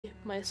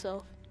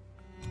myself.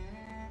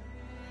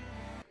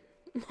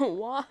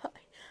 Why?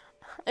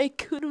 I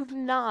could have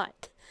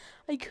not.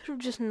 I could have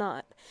just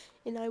not.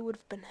 And I would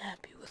have been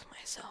happy with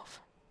myself.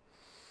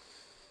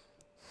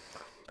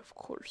 Of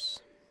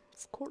course.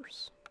 Of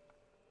course.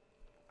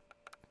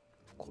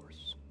 Of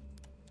course.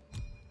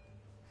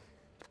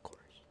 Of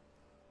course.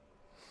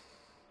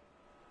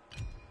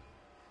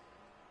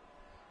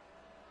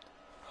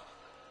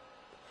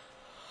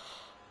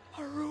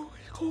 Our room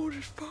is cold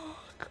as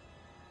fuck.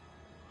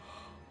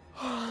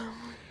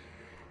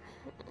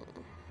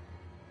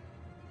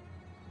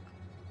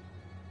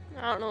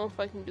 I don't know if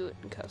I can do it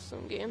in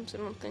custom games. I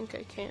don't think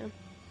I can.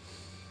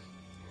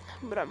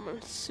 But I'm gonna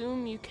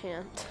assume you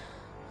can't.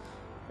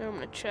 And I'm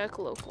gonna check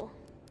local.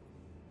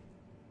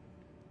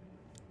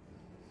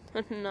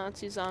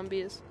 Nazi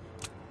zombies.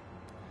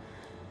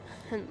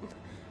 And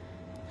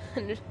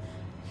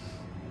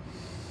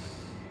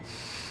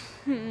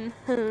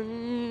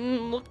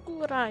look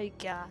what I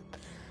got.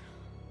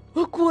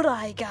 Look what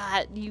I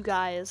got, you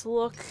guys.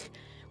 Look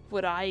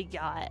what I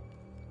got.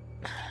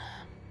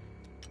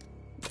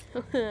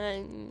 Christ.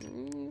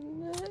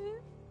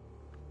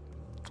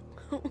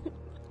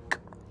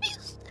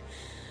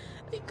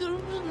 I could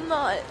have just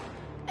not.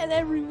 And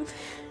every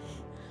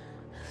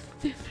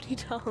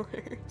 $50.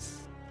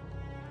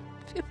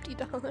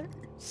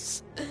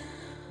 $50.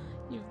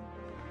 You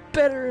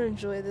better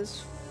enjoy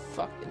this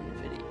fucking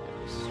video.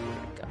 I swear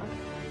to God.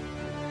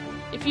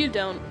 If you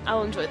don't,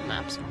 I'll enjoy the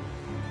maps.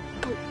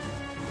 But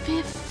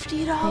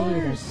 $50.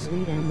 Hey, it's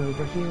 3am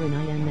over here and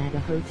I am at a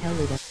hotel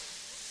at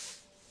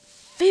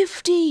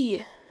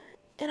 50!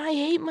 And I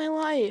hate my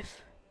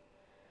life.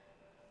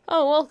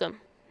 Oh,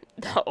 welcome.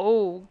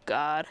 Oh,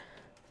 God.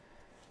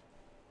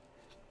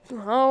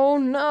 Oh,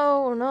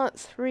 no, not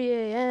 3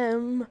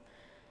 a.m.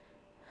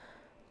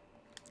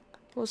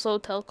 What's the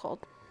hotel called?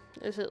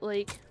 Is it,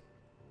 like,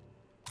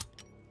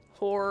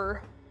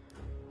 horror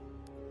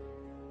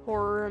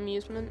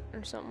amusement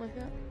or something like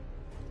that?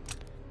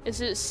 Is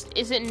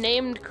it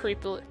named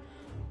creepily?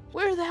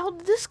 Where the hell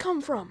did this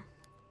come from?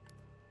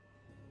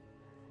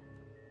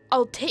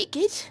 I'll take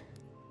it.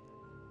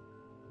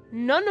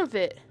 None of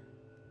it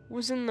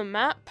was in the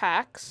map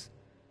packs.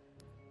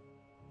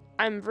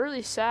 I'm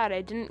really sad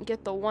I didn't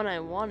get the one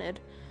I wanted.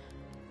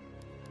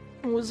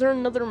 Was there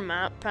another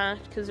map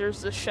pack? Because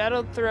there's the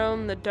Shadowed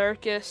Throne, the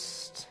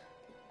Darkest.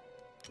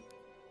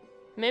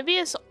 Maybe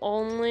it's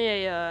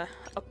only a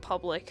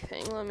public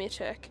thing. Let me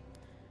check.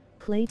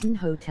 Clayton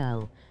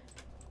Hotel.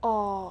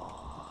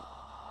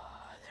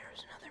 Oh,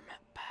 there's another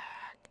map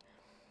pack.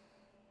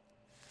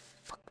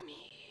 Fuck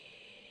me.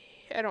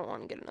 I don't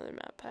want to get another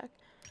map pack.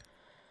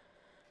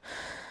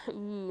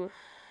 Ooh.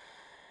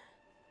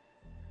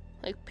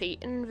 Like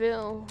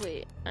Peytonville?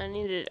 Wait, I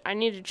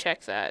need to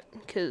check that,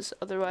 because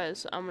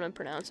otherwise I'm gonna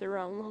pronounce it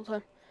wrong the whole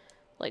time.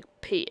 Like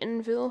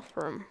Peytonville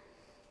from...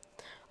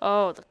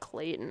 Oh, the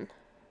Clayton.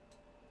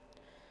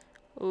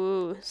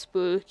 Ooh,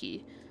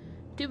 spooky.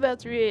 Too bad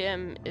 3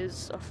 a.m.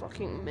 is a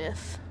fucking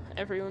myth.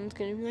 Everyone's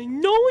gonna be like,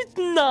 no it's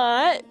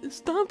not!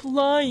 Stop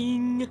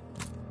lying!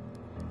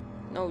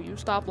 No, you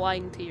stop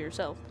lying to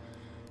yourself.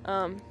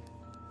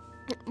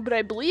 But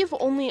I believe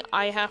only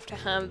I have to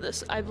have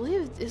this. I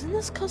believe, isn't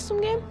this a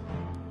custom game?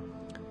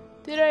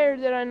 Did I or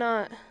did I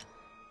not?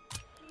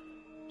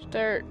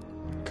 Start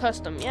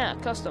custom, yeah,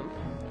 custom.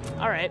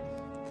 Alright.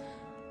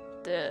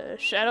 The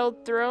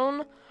Shadowed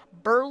Throne,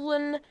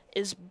 Berlin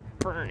is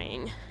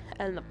burning,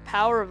 and the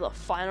power of the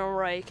Final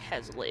Reich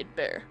has laid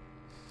bare.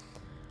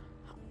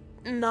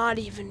 Not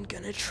even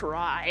gonna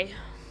try.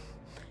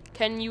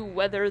 Can you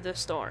weather the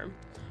storm?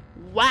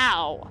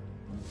 Wow!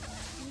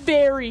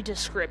 Very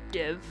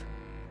descriptive.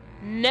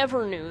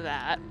 Never knew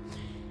that.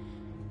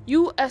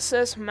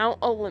 USS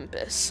Mount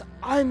Olympus.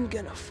 I'm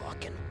gonna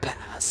fucking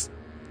pass.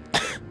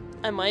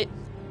 I might.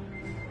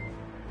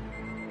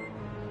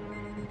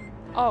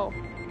 Oh.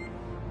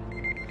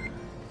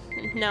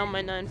 Now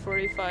my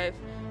 9:45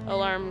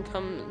 alarm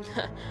comes.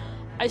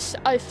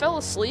 I fell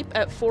asleep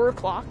at 4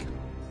 o'clock.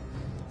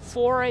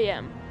 4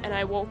 a.m. and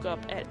I woke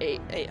up at 8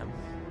 a.m.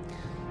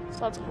 So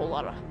that's a whole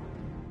lot of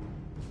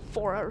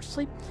 4 hours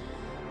sleep.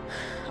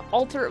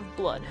 Altar of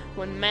blood.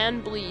 When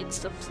man bleeds,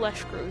 the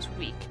flesh grows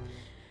weak.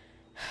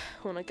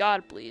 When a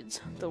god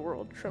bleeds, the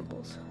world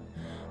trembles.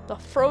 The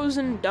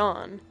frozen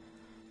dawn.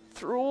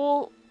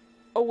 Thrall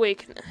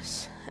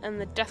awakeness. And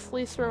the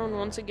deathly throne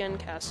once again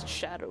casts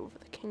shadow over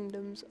the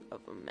kingdoms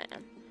of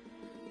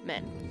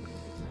men.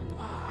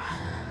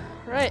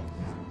 Right.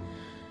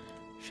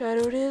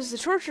 Shadow it is. The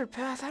tortured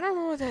path. I don't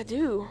know what that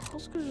do.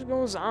 Let's just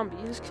go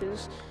zombies,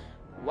 because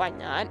why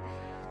not?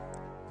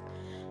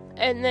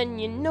 And then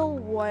you know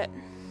what?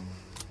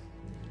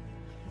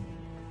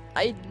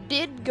 I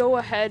did go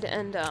ahead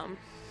and I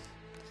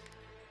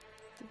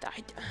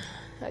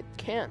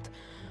can't.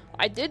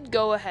 I did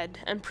go ahead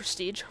and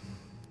prestige.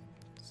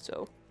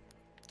 So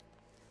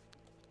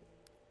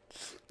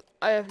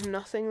I have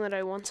nothing that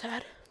I once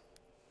had.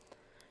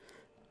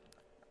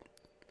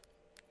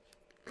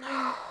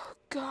 Oh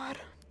God.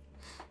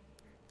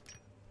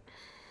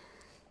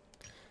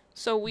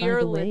 So we By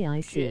are the way, I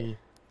legit. see.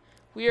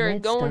 We are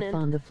Red going stuff in.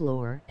 on the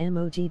floor.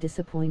 Emoji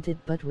disappointed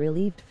but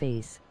relieved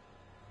face.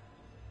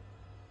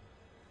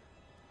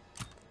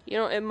 You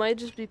know, it might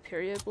just be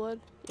period blood,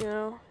 you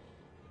know?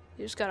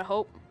 You just gotta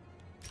hope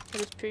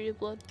that it's period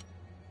blood,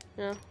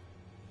 you know?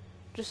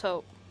 Just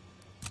hope.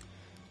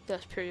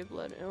 That's period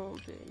blood, it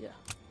won't be, yeah.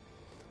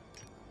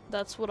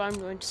 That's what I'm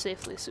going to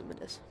safely assume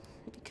it is,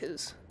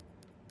 because,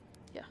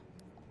 yeah.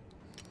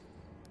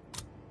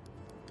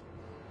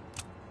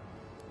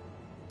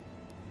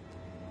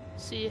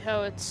 See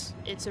how it's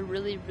a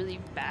really, really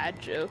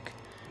bad joke,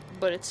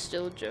 but it's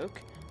still a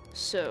joke,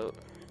 so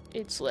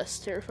it's less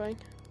terrifying.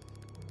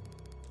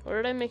 Or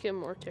did I make it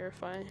more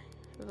terrifying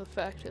of the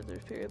fact that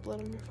there's period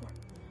blood on your floor?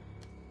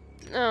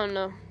 I don't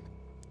know.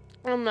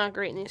 I'm not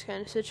great in these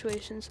kind of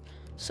situations.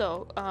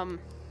 So,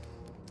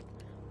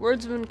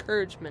 words of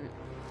encouragement.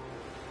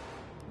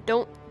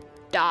 Don't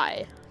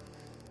die.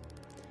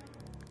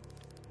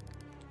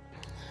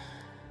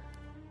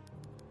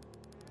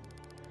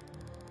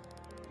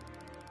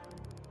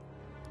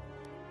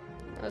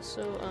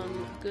 Also,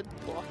 good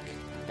luck.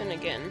 And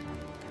again,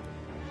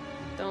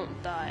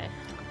 don't die.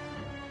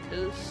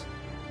 Because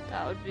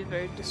that would be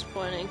very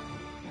disappointing.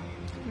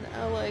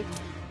 Now, like,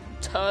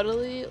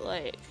 totally,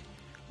 like,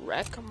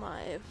 wreck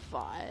my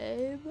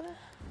vibe.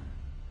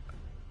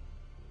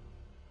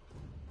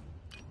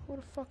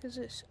 What the fuck is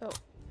this? Oh.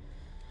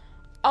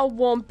 I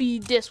won't be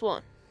this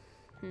one.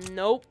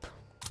 Nope.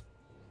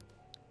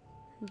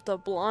 The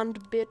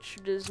blonde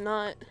bitch does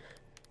not.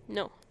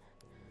 No.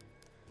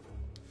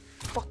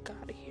 Fuck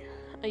out of here.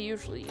 I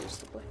usually use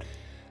the blade.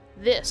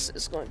 This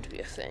is going to be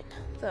a thing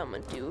that I'm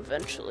gonna do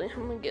eventually.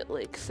 I'm gonna get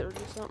like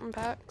 30 something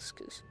packs,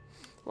 cause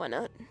why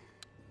not?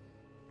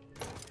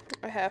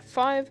 I have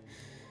 5.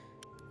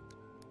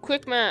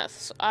 Quick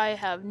maths. I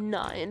have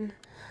 9.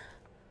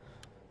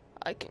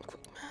 I can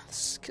quick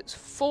maths, cause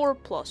 4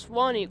 plus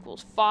 1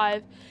 equals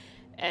 5,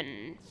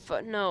 and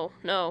no,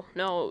 it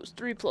was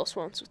 3 plus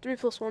 1, so 3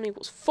 plus 1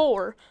 equals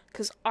 4,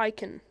 cause I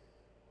can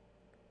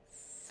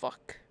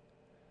fuck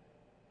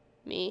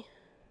me.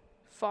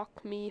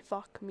 Fuck me,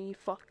 fuck me,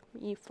 fuck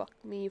me, fuck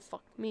me,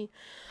 fuck me.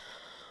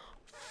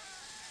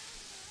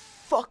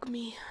 Fuck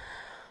me.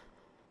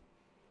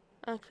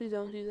 Actually,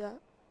 don't do that.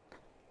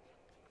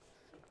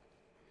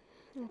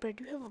 But I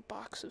do have a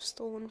box of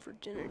stolen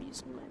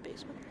virginities in my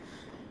basement.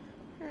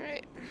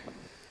 Alright.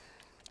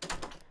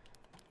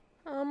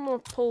 I'm gonna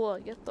pull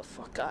get the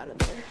fuck out of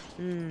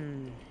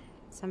there.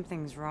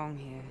 Something's wrong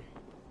here.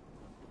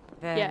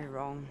 Very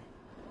wrong.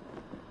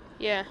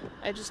 Yeah,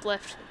 I just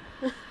left.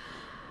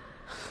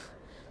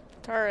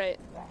 It's alright.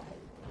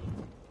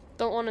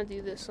 Don't want to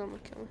do this, so I'm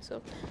gonna kill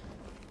myself.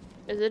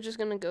 Is it just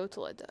gonna go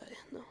till I die?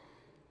 No.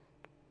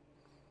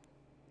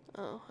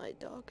 Oh, hi,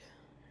 dog.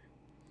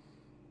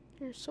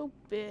 You're so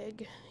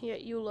big,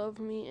 yet you love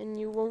me, and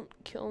you won't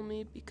kill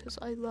me because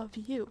I love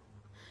you.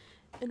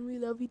 And we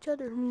love each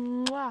other.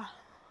 Mwah!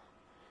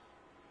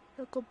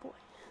 You're a good boy.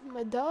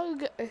 My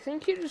dog, I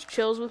think he just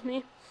chills with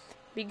me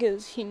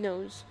because he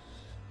knows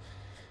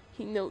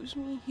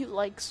me, he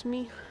likes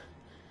me.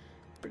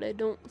 But I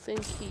don't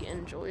think he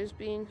enjoys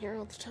being here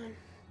all the time.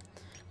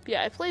 But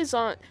yeah, I play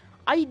Zon.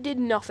 I did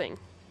nothing,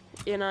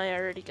 and I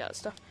already got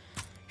stuff.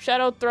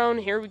 Shadow Throne,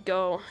 here we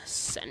go.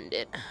 Send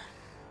it.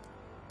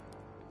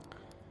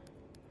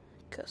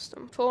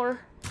 Custom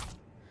 4,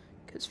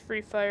 because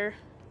Free Fire.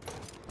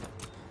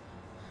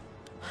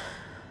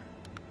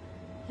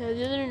 Yeah,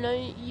 the other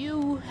night,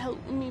 you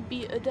helped me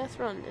beat a death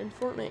run in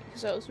Fortnite,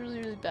 because that was really,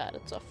 really bad.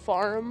 It's a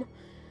farm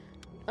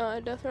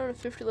death run, a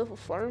 50 level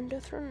farm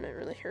death run, and it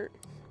really hurt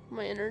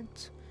my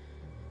innards.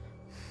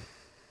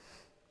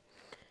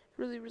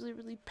 Really, really,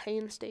 really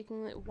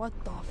painstakingly. What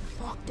the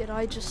fuck did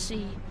I just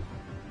see?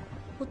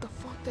 What the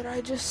fuck did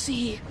I just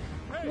see?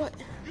 Hey, what?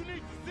 You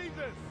need to see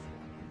this.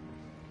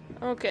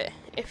 Okay,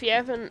 if you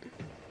haven't...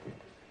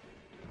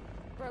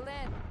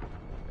 Berlin,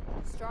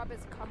 Straub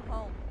has come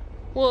home.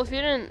 Well, if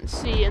you didn't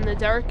see, in the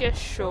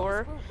darkest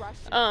shore,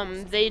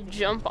 they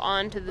jump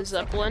onto the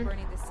Zeppelin.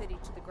 Burning the city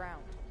to the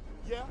ground.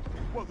 Yeah?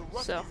 Well, the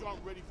Russians So.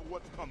 aren't ready for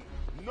what's coming.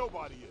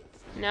 Nobody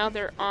is. Now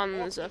they're on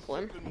the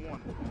Zeppelin.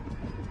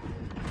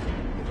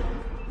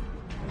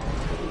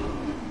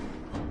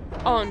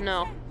 Oh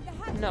no.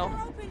 No.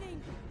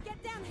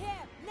 Get down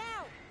here,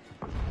 now!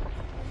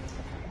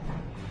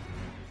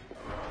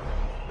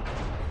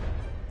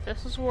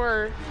 This is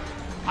where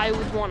I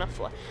would want to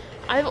fly.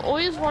 I've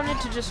always wanted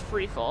to just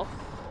free fall.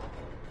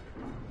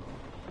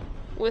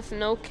 With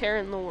no care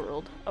in the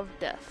world of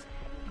death.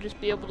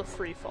 Just be able to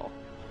free fall.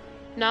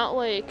 Not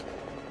like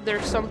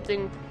there's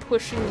something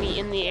pushing me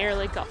in the air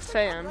like a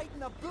fan.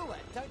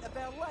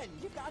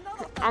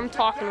 I'm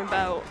talking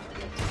about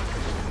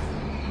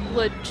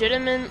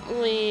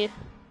legitimately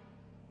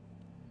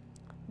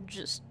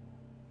just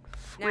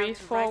free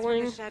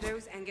falling. Now to right from the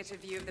shadows and get a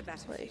view of the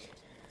battlefield. Like,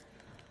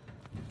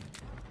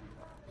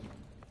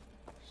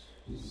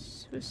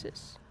 what's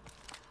this?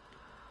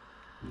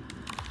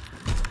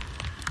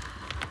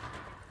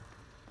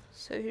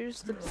 So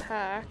here's the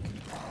pack.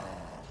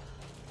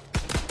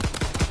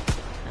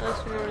 Now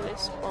let's know where they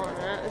spawn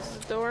at. This is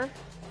the door.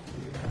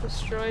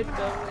 Destroyed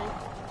building.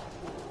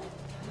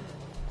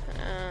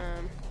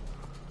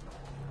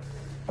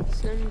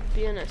 Seems to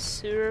be in a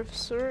sewer of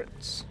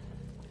sorts.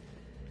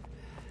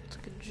 It's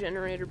like a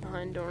generator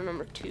behind door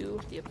number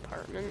 2, the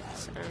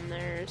apartments, and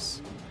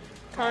there's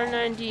car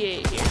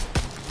 98 here.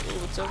 Ooh,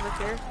 what's over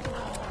here?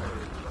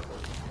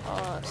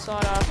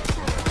 Sawed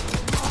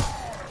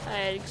off.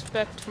 I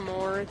expect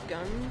more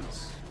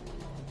guns.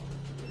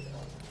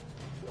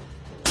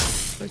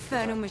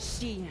 Infernal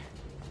machine.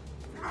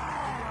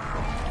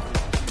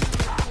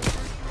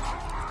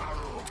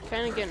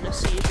 Kind of getting a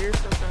seizure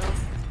from how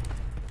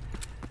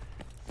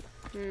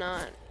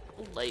not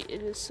light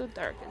it is. So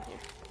dark in here.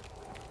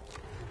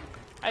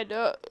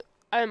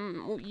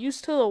 I'm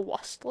used to the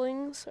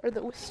whistlings,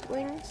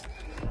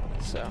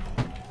 so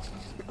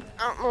I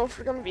don't know if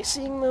we're gonna be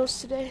seeing those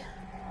today.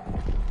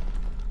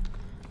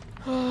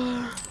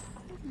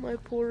 My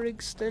poor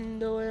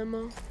extendo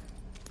ammo.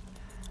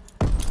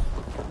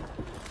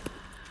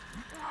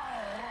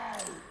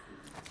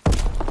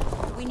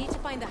 We need to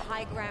find the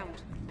high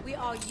ground. We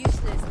are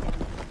useless.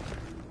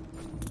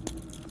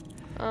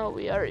 Oh,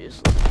 we are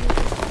useless.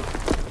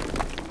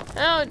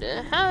 How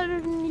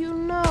didn't you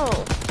know?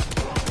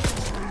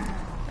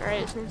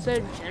 Alright, since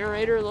that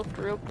generator looked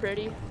real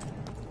pretty.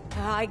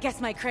 I guess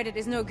my credit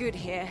is no good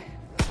here.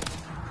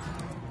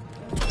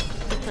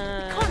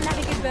 Can't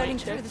navigate burning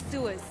through the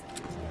sewers.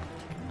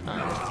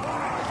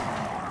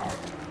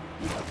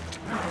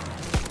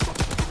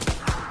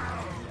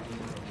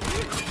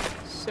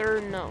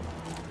 Sir, no.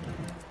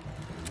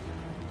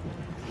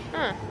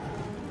 Huh.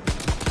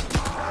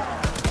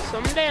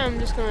 Someday I'm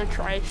just gonna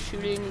try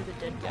shooting the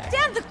dead guy.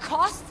 Damn the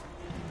cost!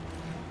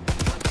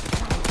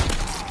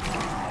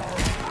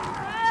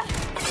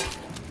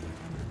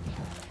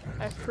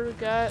 I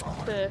forgot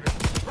to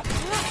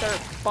start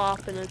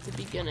bopping at the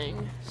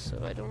beginning,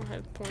 so I don't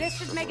have points. This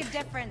should make a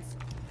difference.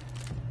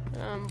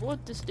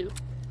 What'd this do?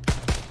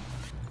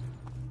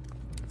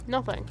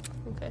 Nothing.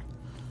 Okay.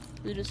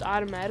 They just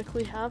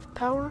automatically have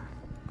power?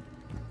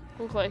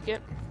 Look like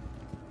it.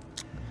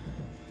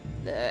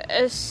 The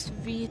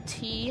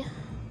SVT,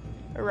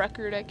 a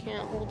record I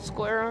can't hold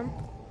square on.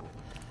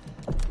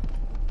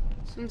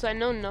 Since I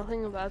know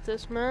nothing about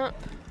this map,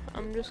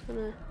 I'm just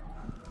gonna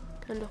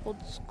kind of hold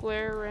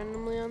square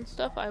randomly on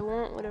stuff. I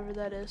won't, whatever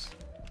that is.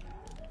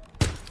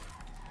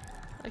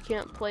 I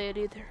can't play it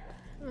either.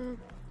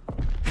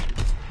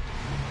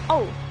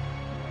 Oh!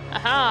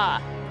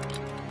 Aha!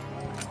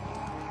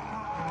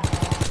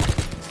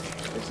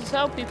 This is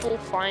how people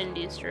find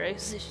Easter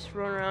eggs. They just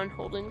run around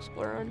holding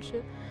square on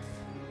shit.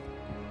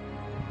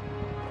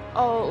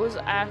 Oh, it was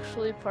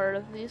actually part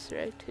of the Easter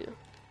egg too.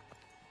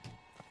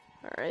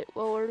 Alright,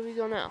 well, where do we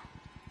go now?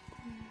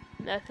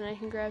 Nothing I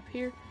can grab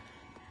here.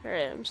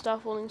 Alright, I'm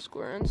stop holding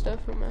square on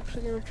stuff. I'm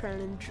actually gonna try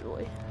and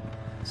enjoy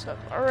stuff.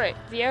 Alright,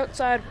 the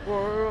outside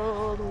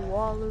world, the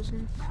walls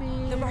and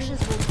feet. The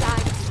Russians will die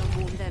if you don't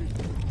warn them.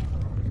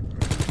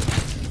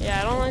 Yeah,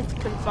 I don't like the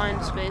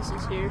confined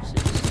spaces here, so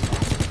just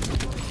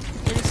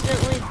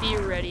instantly be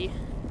ready.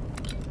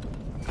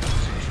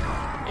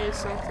 Is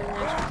something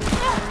I should be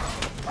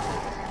doing.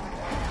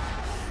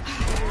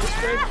 Is this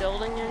great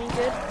building any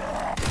good?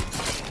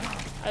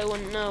 I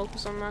wouldn't know,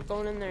 because I'm not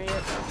going in there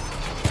yet.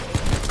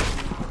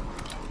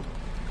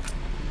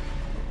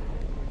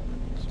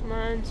 This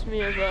reminds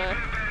me of a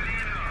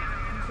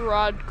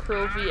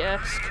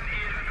Broadcrovy-esque.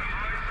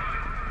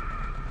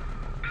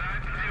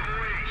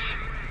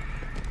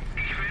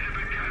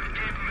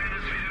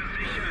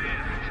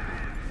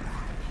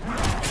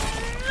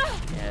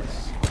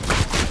 Yes,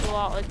 it's a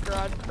lot like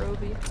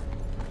Broadcrovy.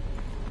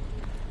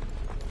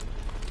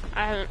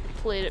 I haven't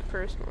played it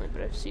personally,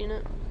 but I've seen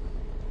it.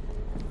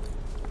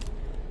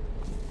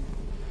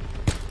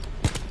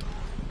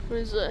 What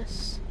is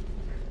this?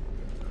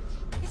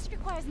 This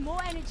requires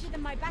more energy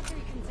than my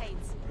battery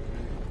contains.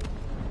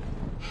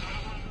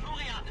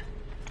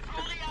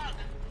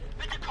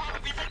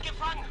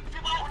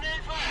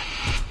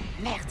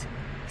 Merde!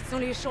 It's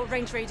only a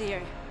short-range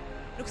radio.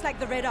 Looks like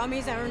the Red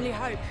Army's our only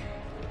hope.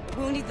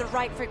 We'll need the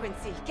right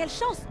frequency. Quelle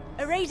chance!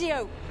 A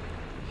radio!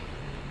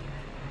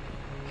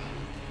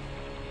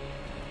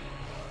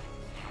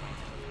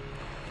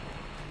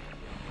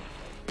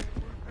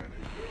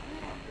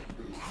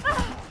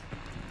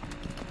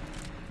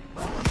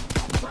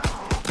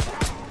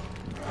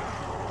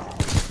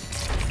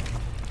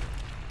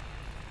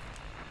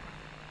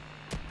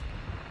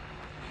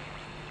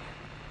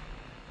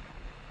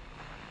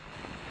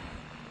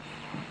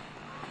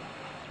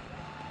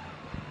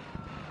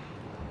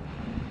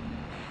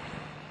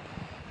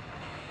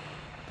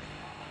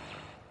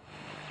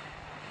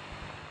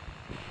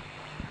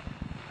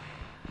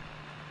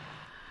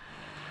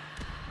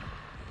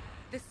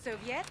 The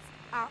Soviets,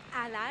 our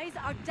allies,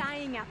 are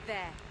dying out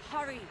there.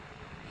 Hurry!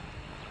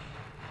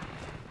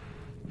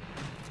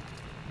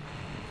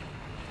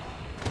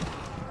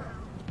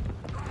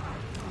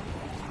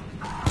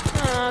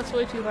 That's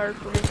way too hard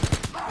for me.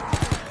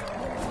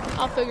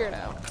 I'll figure it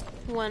out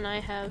when I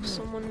have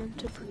someone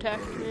to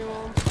protect me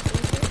while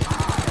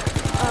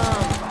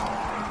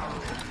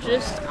I'm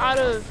Just out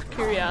of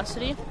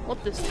curiosity,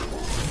 what this do?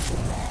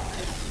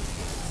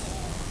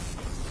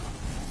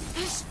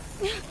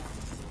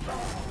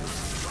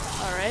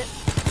 Alright.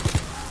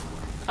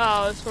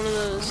 Oh, it's one of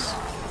those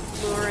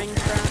luring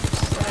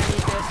traps that I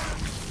need to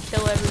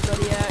kill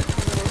everybody at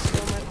because it'll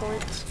steal my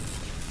points.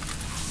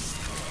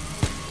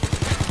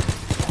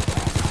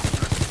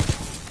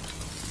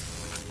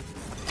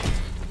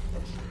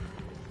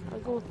 I'll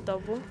go with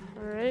double.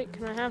 Alright,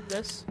 can I have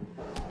this?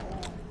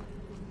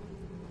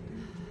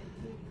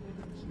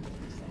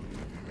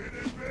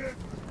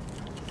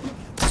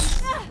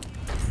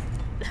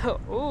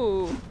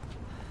 Ooh.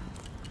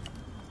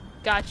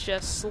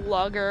 Gotcha,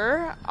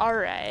 slugger.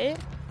 Alright.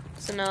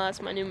 So now that's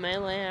my new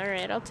melee.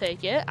 Alright, I'll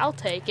take it. I'll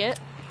take it.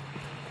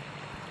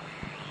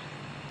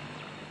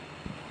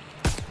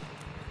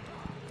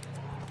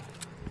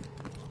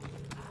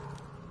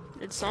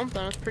 It's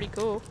something. It's pretty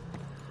cool.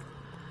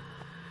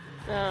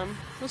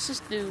 Let's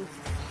just do...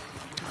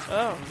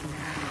 Oh.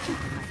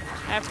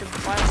 I have to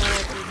buy one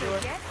at the door.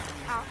 Yes,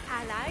 our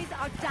allies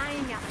are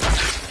dying out.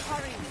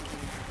 Hurry.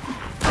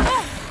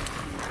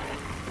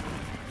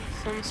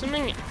 So I'm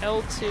assuming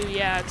L2,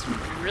 yeah, it's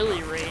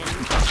really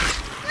range.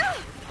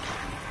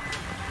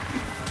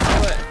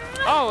 But,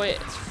 oh,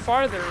 it's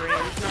farther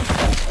range, not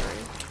closer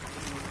range.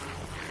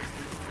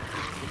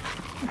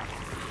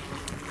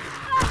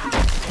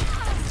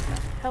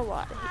 Hell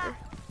out of here.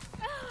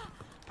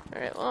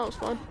 Alright, well, that was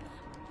fun.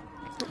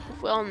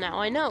 Well, now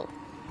I know.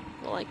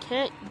 Well, I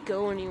can't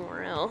go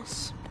anywhere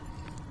else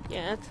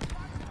yet,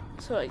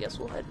 so I guess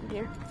we'll head in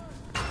here.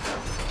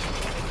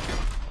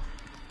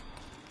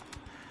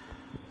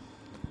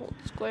 Hold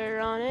square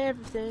on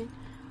everything.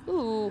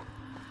 Ooh,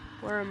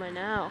 where am I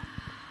now?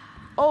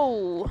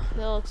 Oh,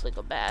 that looks like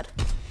a bad.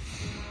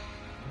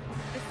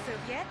 The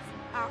Soviets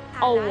are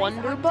A allies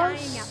wonder are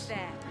bus? dying out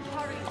there.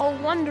 Hurry.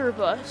 A wonder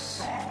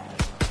bus.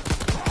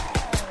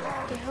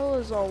 What the hell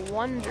is a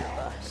wonder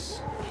bus?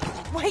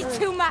 Way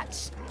too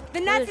much. The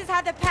Nazis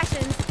had their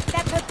passions,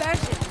 their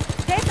perversions.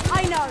 This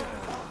I know.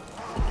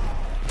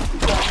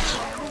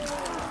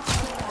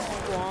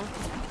 Wrong.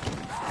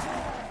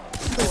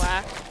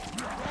 Black.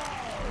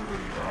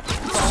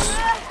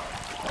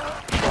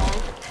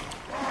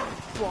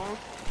 Wrong.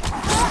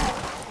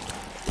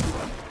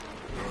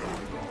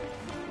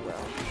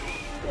 Well,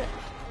 shit.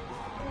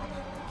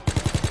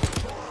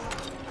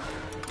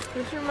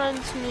 This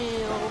reminds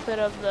me a little bit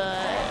of the...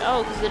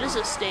 Oh, because it is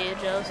a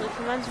stage. I was like,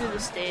 reminds me of the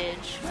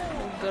stage.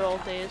 The good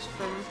old days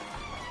from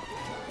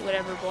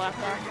whatever Black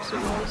Ops it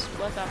was.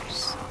 Black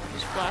Ops.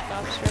 Just Black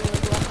Ops,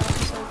 regular Black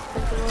Ops, I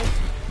think it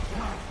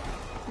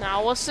was.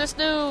 Now, what's this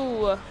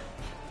do?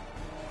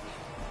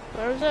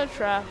 Where's that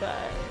trap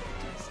at?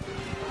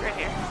 Right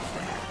here.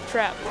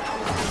 Trap.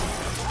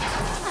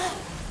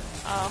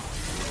 Oh.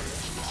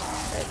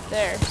 Right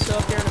there. So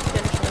if you're in a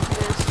pinch like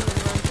this, you can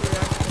run through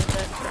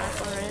that trap,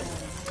 alright?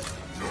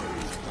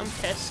 I'm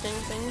testing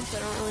things. I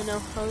don't really know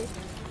how...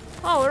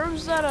 Oh, where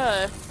was that,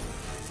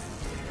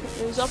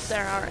 It was up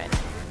there, alright.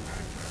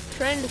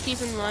 Trying to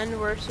keep in mind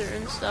where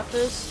certain stuff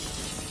is,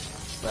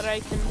 so that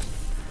I can...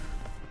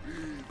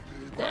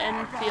 The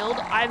Enfield.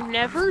 I've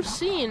never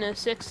seen a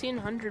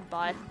 1600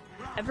 buy.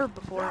 Ever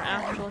before,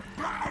 actually.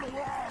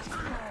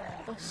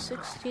 A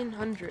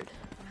 1600.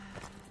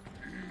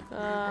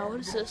 What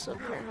is this up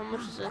here? How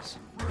much is this?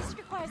 This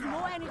requires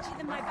more energy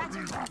than my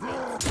battery can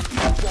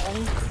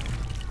take.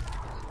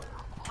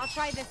 I'll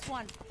try this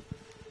one.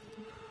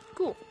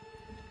 Cool.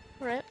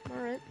 Alright,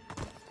 alright.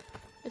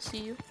 I see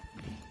you.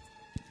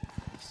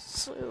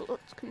 So,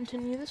 let's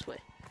continue this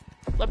way.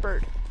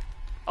 Leopard.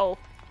 Oh.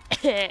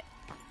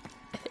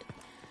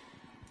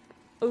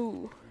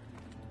 Ooh.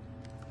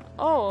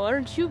 Oh,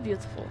 aren't you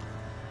beautiful?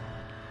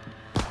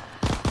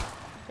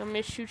 Want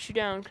me to shoot you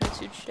down? Can I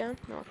shoot you down?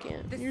 No, I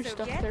can't. The You're stuck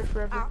Soviets, there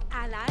forever. our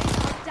allies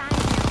are dying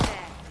out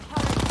there.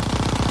 Hurry.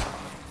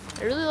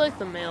 I really like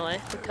the melee,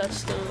 the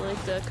custom melee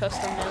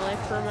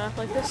for a map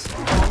like this.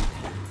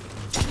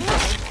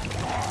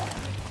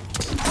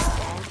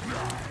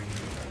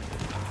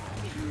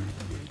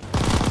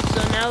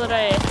 So now that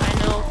I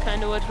know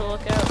kind of what to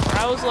look out for,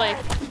 I was like,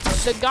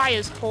 the guy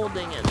is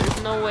holding it.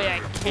 There's no way I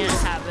can't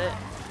have it.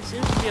 It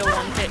seems to be a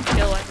one-hit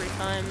kill every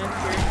time if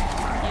you're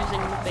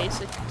using the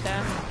basic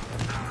attack.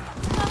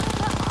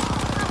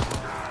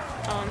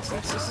 Oh, and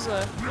since this is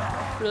a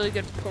really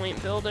good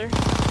point builder, it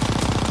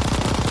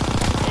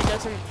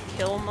doesn't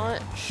kill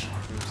much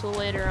until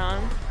later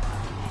on,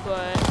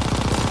 but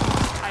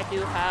I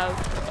do have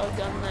a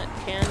gun that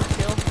can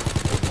kill.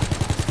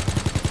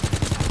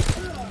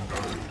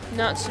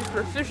 Not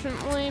super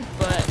efficiently,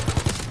 but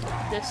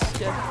this is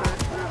good for...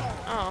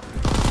 Oh,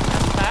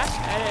 have pack?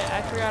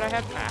 I forgot I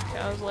had pack.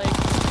 I was like, 2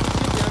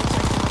 guns, I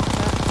can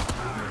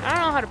pack. I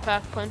don't know how to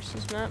pack punch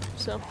this map,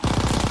 so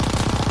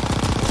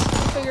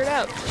I'll figure it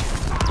out.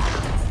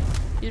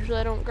 Usually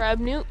I don't grab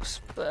nukes,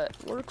 but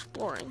we're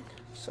exploring,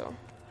 so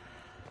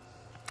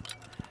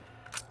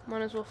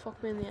might as well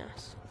fuck me in the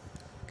ass.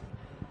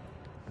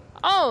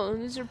 Oh,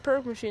 these are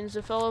perk machines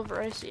that fell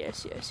over. I see. I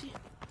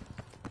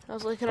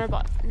was like, can I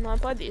not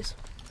buy these?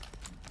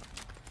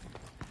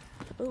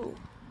 Oh,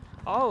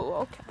 Oh,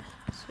 okay.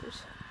 So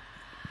he's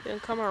gonna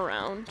come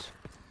around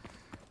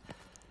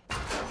The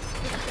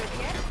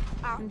Soviets,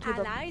 our into the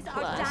allies, are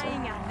plaza.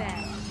 dying out there.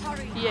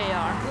 Hurry.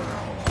 BAR.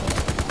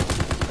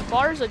 The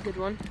bar's a good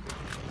one.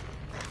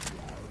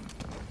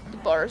 The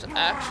bar's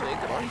actually a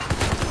good one to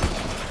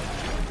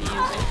be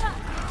using.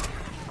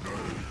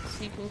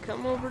 So you can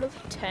come over to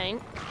the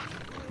tank.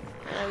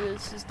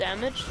 This is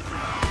damaged.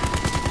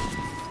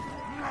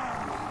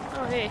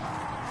 Oh, hey.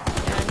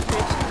 Yeah,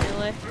 increase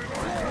melee.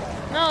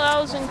 No, that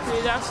was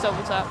increased. That's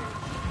double tap.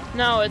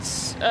 No,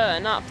 it's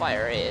not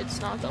fire rate. It's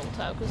not double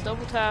tap because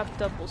double tap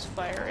doubles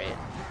fire rate.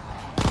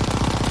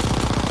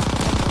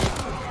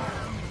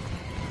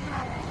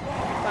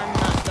 If I'm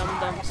not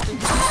dumb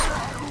stupid.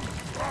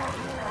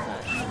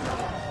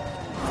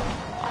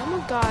 I'm a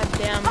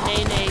goddamn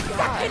nay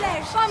guy.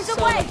 Bombs So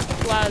away! the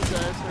plaza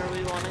is where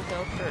we want to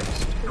go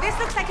first. This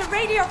looks like a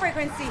radio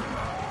frequency.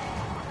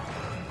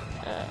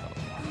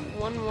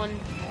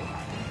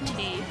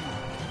 11T.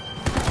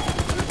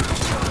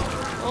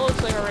 Oh,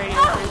 looks like a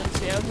radio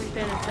frequency. I wasn't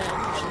paying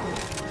attention.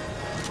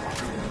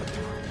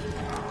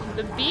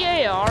 The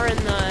BAR and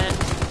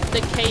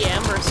the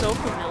KM are so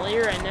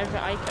familiar.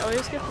 I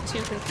always get the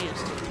two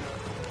confused.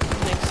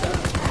 Mixed up.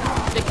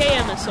 The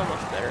KM is so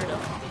much better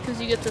though, because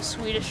you get the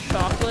Swedish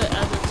chocolate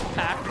as its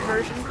packed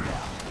version.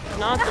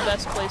 Not the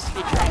best place to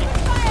be training.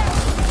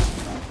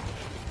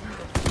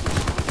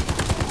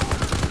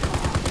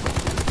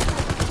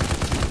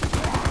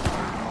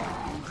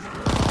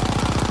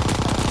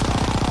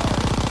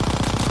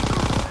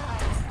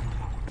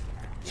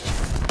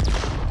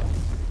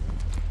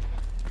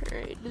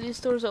 Alright, do these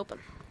doors open?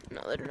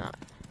 No, they do not.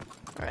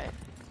 Alright.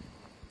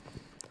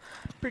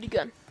 Pretty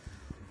good.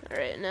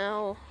 Alright,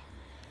 now,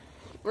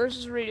 where's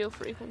his radio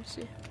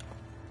frequency?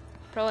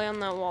 Probably on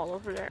that wall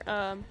over there.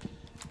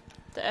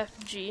 The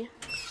FG.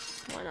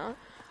 Why not?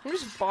 I'm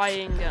just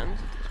buying guns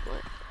at this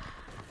point.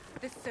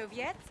 The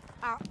Soviets,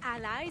 our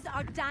allies,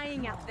 are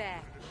dying out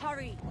there.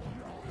 Hurry.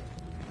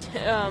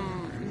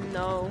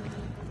 No.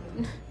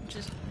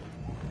 Just,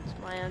 it's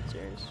my answer.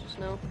 It's just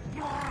no.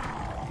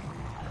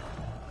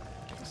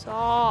 Piss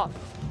off.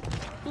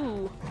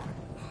 Ooh.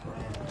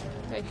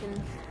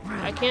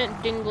 I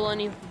can't dingle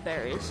any of the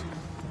berries.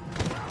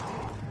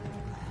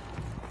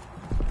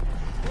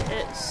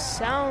 It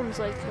sounds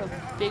like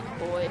a big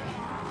boy.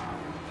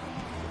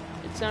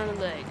 It sounded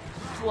like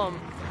flump.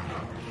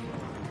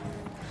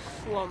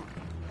 Flump.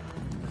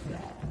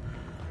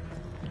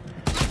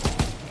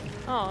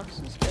 Oh, this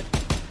is good.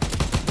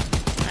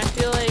 I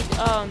feel like,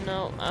 oh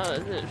no,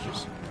 it's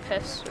just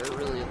pests are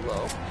really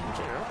low in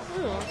general.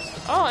 Ooh,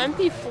 oh,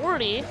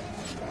 MP40?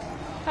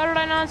 How did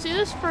I not see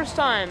this first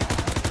time?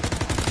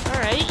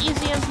 Alright,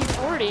 easy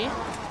MP40.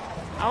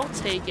 I'll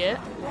take it.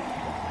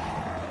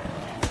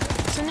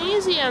 It's an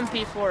easy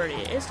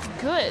MP40. It's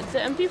good. The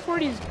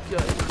MP40 is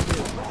good.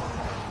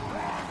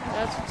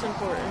 That's what's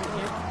important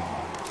here.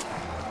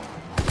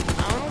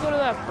 I want to go to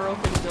that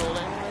broken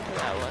building, whatever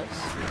that was.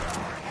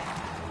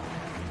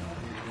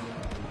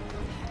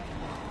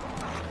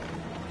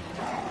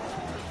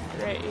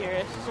 Right here.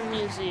 This is a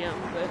museum,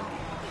 but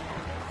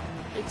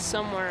it's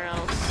somewhere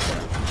else. So.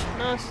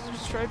 No, this is a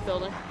destroyed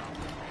building.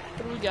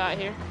 What do we got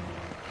here?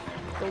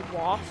 The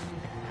WAF.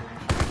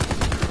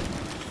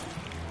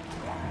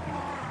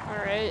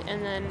 Alright,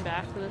 and then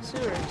back to the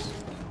sewers.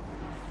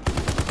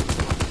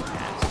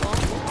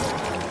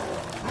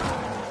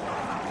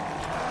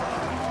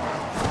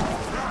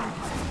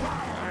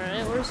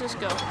 Alright, where does this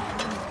go?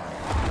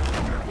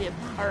 The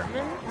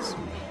apartments?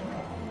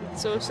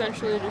 So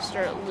essentially just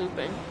start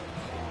looping.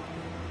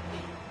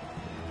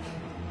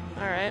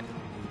 Alright.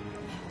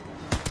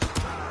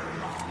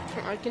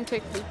 I can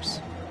take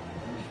loops.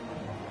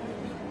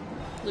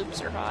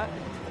 Loops are hot.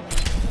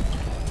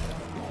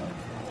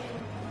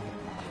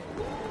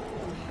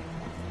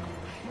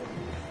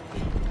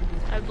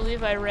 I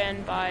believe I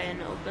ran by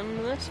and opened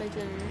this. I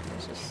didn't.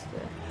 It's just the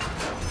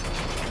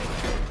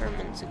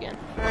permits again.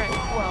 Alright,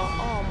 well,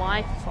 oh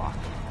my fuck.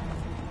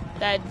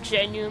 That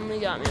genuinely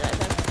got me that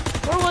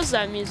time. Where was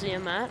that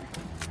museum at?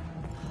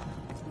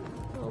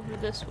 Over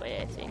this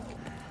way, I think.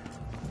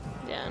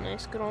 Yeah,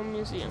 nice good old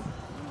museum.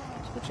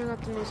 Let's go check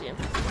out the museum.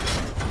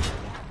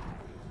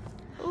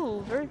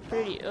 Ooh, very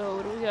pretty. Oh,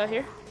 what do we got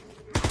here?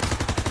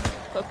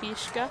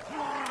 Papishka.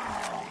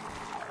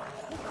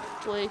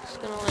 Blake's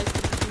gonna like the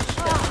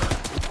papishka.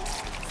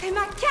 C'est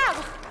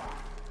macabre!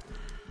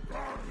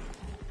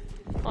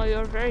 Oh,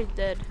 you're very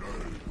dead.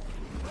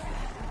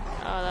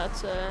 Oh,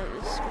 that's a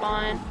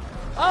spine.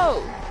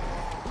 Oh!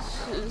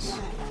 This is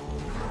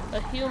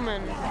a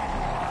human.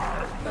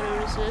 But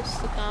it resists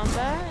the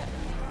combat.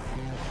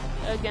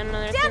 Again,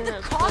 another thing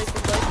that's Blake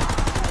would like.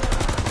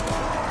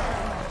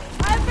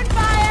 Open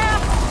fire!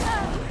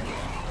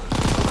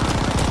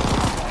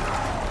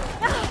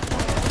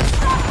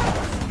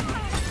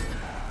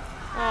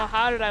 Oh,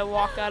 how did I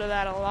walk out of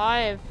that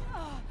alive?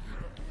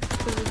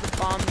 Because of the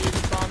Bombi.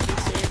 The Bombi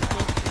saved me.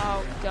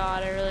 Oh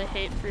god, I really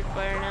hate Free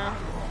Fire now.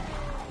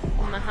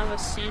 I'm gonna have a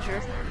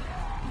seizure.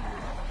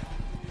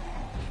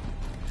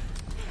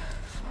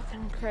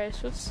 Fucking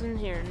Christ, what's in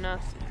here?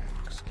 Nothing.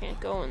 Looks can't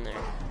go in there.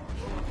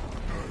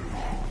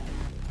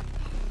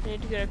 I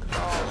need to get a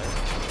collar.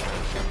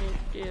 That's what I need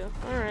to do.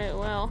 Alright,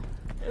 well.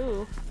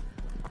 Ooh.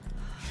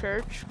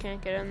 Church.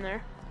 Can't get in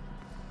there.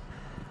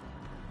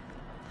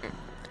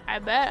 I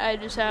bet I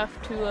just have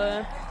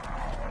to,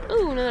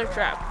 Ooh, another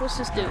trap. What's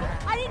this do?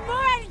 I need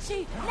more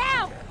energy!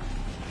 Now!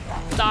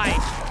 Die.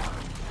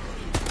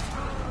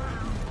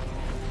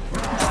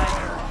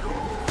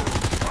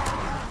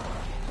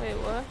 Wait,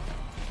 what?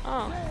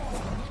 Oh.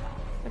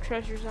 A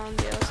treasure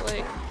zombie. I was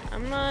like,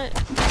 I'm not...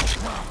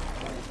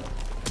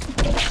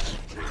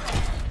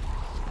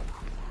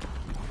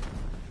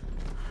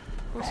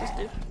 What's this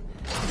do?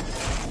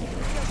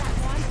 Kill that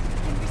one,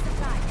 can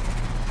resupply.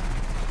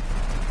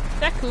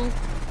 That cool.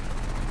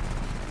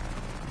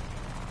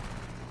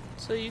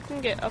 So you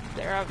can get up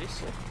there,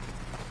 obviously.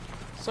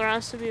 So there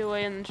has to be a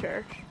way in the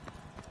church.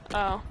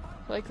 Oh,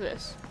 like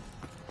this.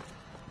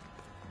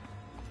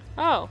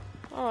 Oh,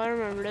 I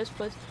remember this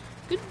place.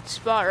 Good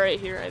spot right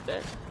here, I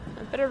bet.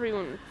 I bet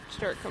everyone would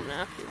start coming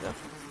after you, though.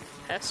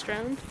 Test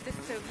round. The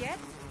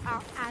Soviets,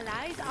 our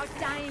allies, are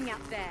dying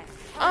out there.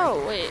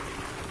 Oh, wait.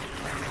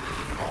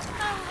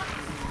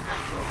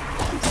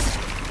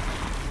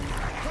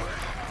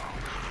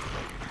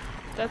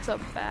 That's a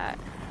bat.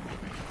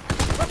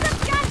 What's the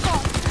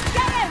scaffold?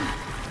 Get him!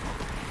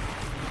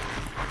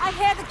 I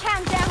hear the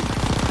countdown.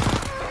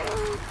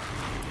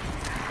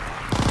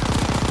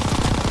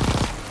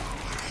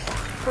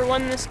 For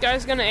when this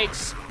guy's gonna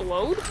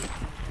explode?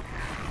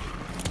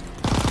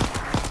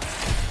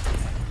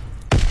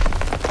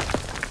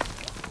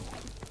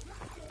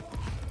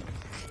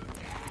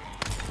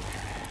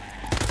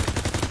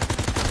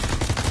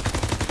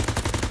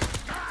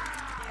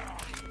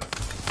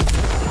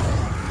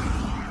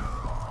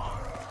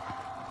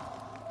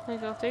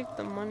 Like, I'll take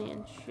the money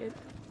and shit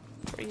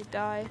before you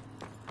die.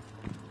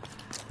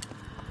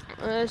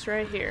 That's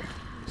right here.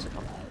 So,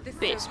 The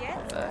baseball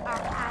Soviets, bat. our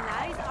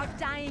allies, are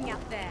dying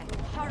out there.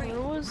 Hurry! Where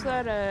was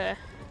that,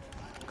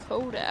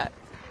 code at?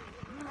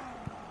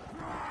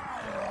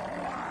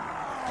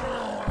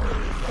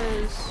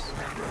 Because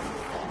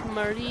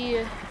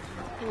Marty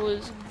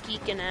was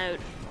geeking out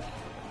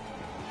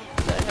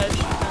that has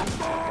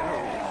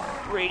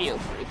radio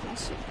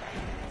frequency.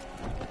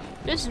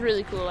 This is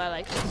really cool, I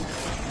like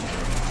this.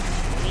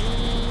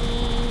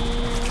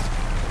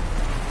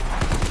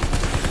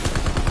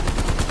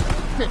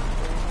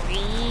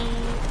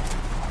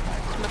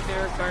 It's my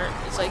favorite part.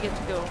 It's I get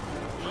to go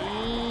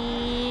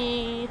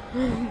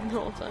the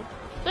whole time. I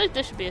feel like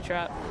this should be a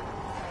trap.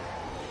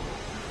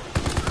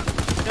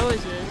 It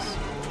always is.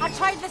 I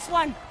tried this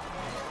one.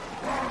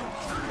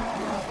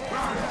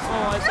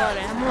 Oh, I bought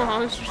ammo. I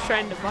was just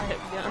trying to buy a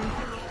gun.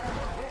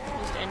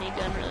 Just any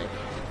gun, really.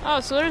 Oh,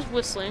 so there's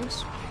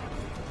whistlings.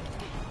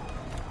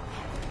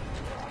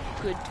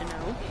 Good to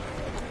know.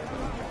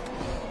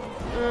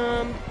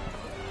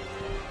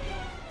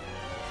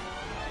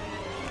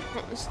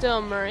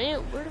 Still, Murray,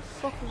 where the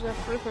fuck was that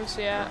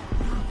frequency at?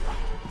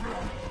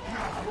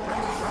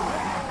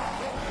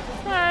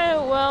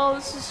 Alright, well,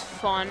 this is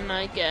fun,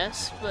 I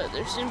guess, but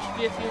there seems to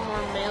be a few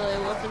more melee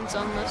weapons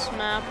on this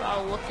map.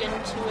 I'll look into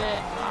it.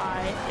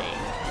 I think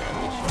that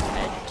we should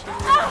head to the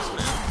next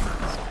map.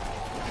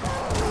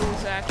 That's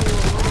exactly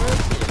what we're going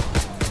to do.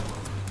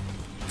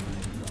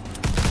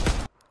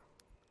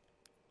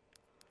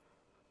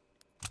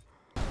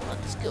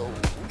 Let's go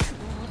to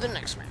the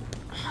next map.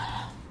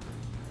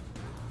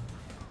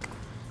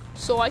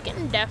 So I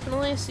can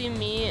definitely see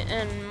me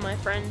and my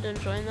friend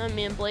enjoying that.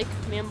 Me and Blake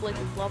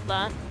would love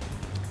that.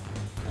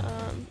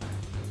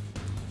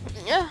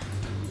 Yeah,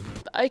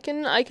 I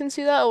can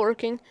see that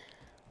working.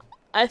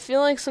 I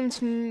feel like since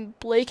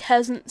Blake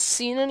hasn't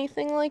seen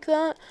anything like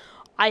that,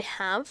 I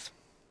have.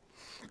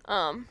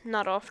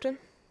 Not often.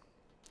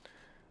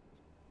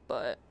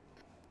 But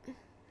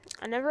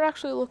I never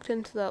actually looked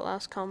into that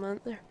last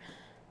comment there.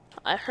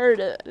 I heard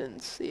it, I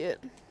didn't see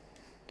it.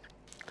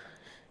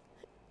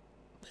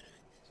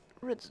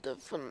 Red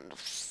stuff on the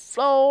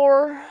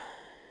floor.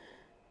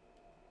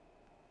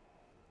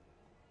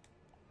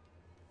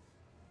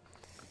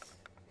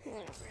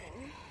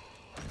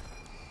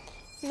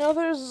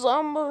 Another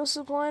Zombo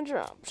supply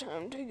drop.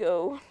 Time to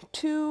go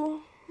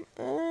to...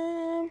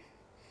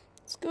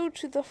 let's go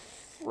to the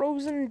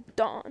Frozen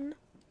Dawn.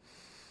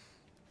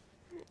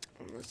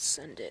 Let's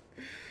send it.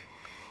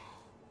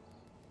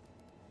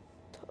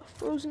 To the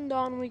Frozen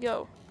Dawn we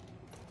go.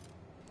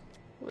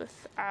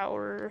 With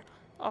our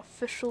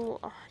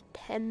official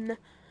 10.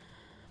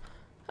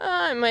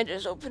 I might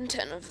just open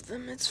 10 of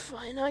them. It's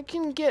fine. I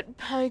can get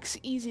pikes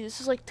easy. This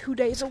is like 2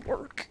 days of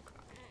work.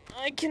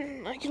 I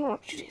can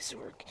work 2 days of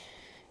work.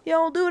 Yeah,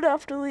 I'll do it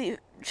after we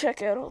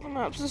check out all the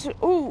maps.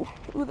 Ooh,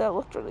 that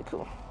looked really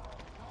cool.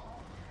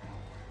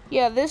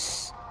 Yeah,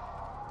 this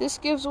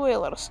gives away a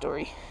lot of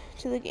story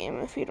to the game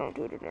if you don't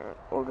do it in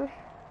order.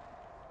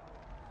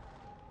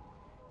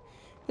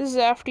 This is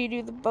after you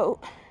do the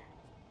boat.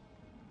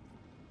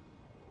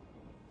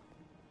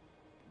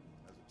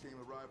 Has a team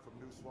arrived from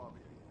New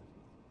Swabia yet?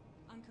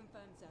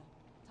 Unconfirmed, sir.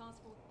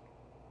 Task force.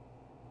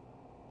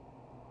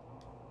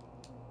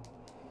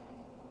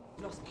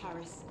 We've lost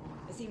Paris.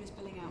 Azim is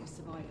pulling out with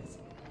survivors.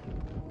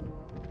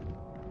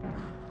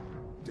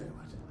 Damn it.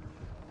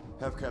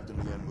 Have Captain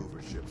Lien move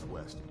her ships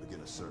west and begin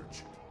a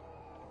search.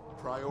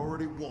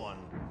 Priority 1,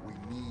 we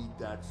need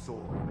that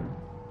sword.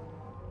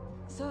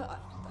 Sir,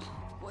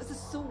 what is the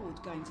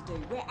sword going to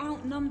do? We're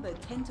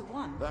outnumbered 10 to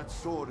 1. That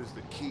sword is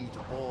the key to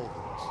all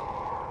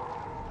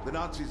this. The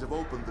Nazis have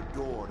opened the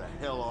door to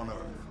hell on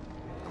earth,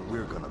 and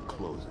we're gonna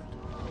close it.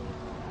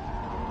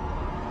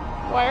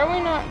 Why are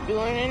we not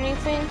doing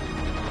anything?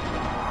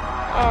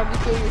 Oh,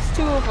 because there's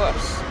 2 of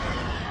us.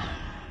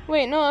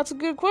 Wait, no, that's a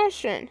good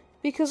question.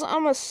 Because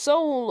I'm a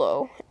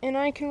solo, and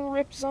I can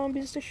rip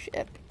zombies to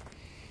shit.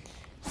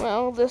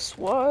 Well, this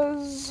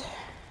was...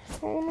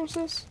 What one was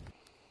this?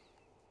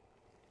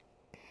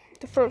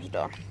 The first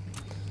dawn.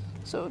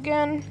 So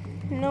again,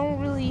 no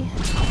really...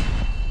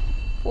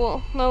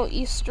 Well, no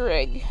Easter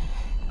egg.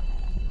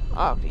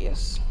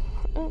 Obvious.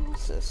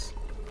 What's this?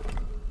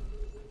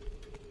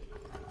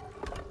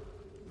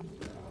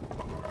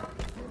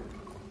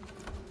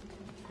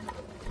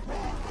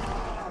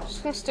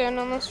 Just gonna stand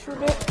on this for a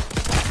bit.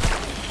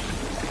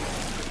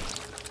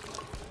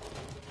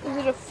 Is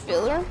it a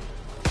filler?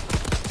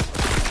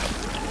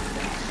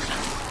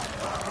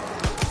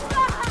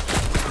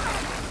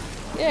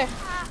 Yeah.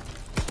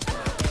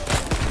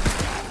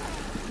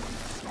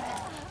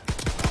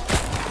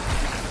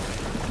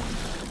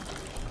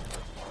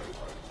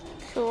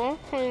 Cool.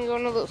 We can go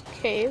into those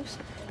caves.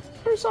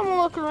 First, I'm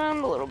gonna look around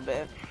a little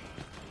bit.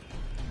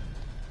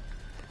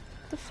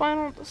 The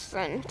final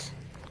descent.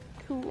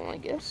 Cool, I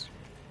guess.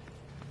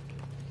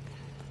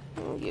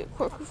 We'll get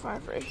quick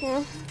revive right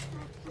here.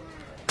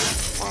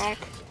 Bonk.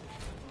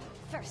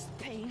 First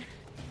pain.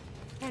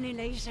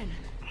 Annihilation.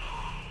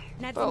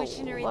 Not Oh, the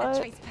machinery what?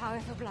 that trades power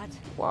for blood.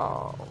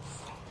 Wow.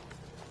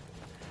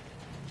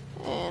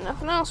 And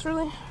nothing else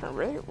really.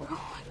 Alright, well,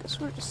 I guess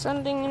we're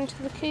descending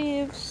into the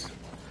caves.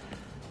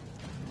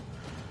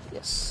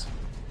 Yes.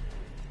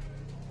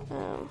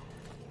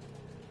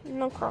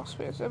 No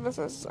crossfires. I bet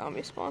that's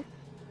zombie spawn.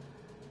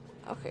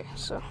 Okay,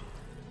 so.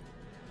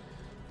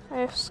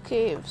 Life's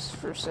caves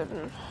for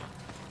 7.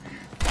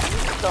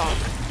 Dawn.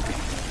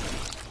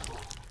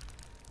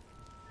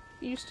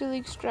 Used to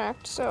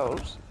extract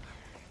cells.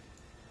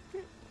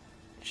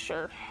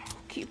 Sure,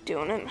 keep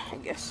doing it, I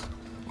guess.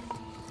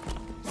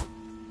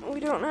 We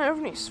don't have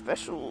any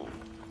special...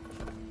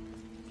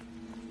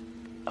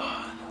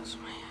 Oh, that was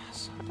my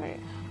ass. Alright,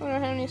 we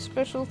don't have any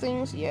special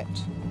things yet.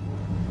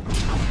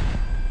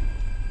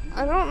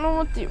 I don't know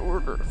what the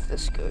order of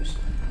this goes.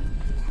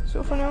 So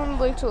if anyone would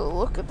like to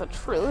look at the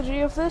trilogy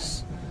of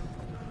this,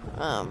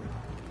 I'm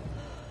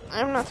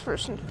not the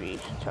person to be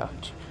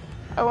talked to.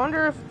 I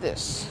wonder if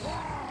this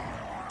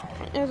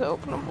is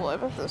openable. I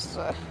bet this is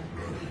a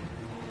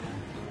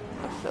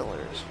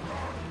fillers.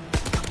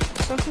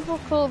 Some people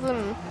call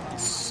them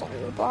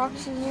soul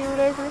boxes or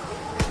whatever,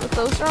 but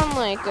those are on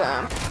like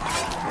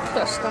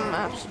custom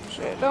maps and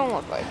shit. Don't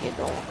look like it.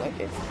 Don't look like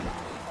it.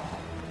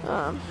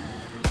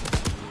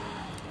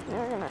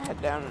 We're gonna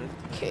head down into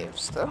the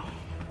caves though.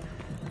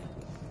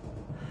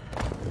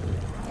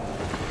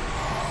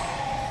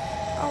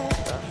 Oh,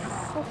 what the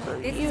fuck are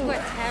This you? is what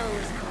terror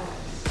is called.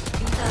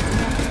 These are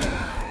the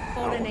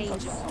fallen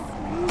angels.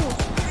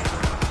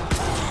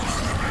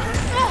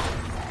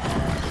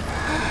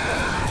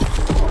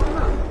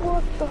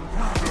 What the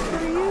fuck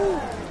are you?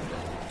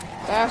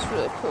 That's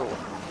really cool.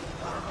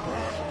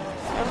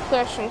 I have a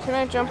question. Can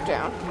I jump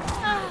down?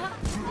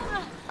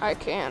 I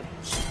can.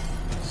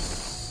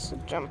 So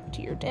jump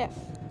to your death.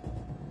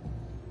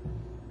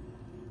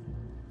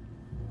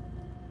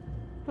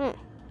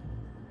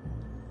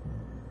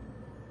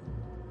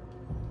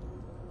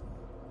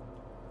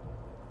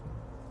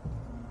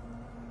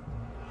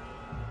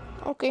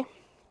 Okay.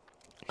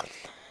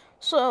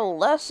 So,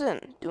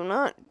 lesson. Do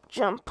not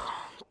jump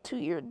to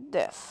your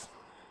death.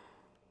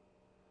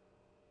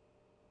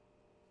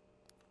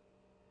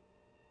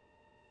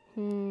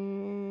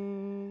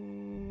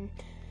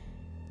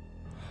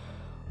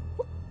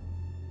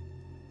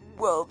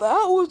 Well,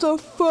 that was a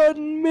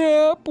fun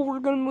map. We're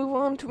gonna move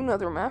on to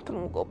another map, and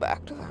we'll go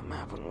back to that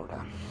map when we're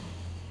done.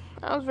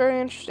 That was very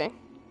interesting.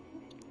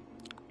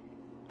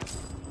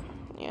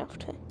 You have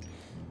to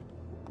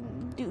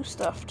do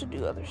stuff to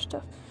do other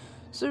stuff.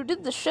 So we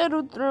did the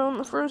Shadowed Throne,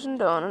 the Frozen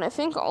Dawn, and I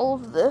think all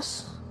of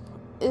this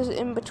is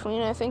in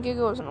between. I think it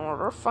goes in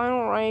order.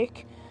 Final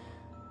Reich,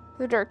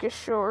 the Darkest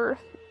Shore,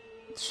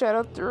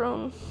 Shadowed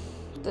Throne,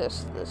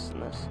 this, and this.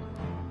 I'm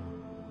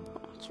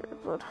not sure,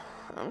 but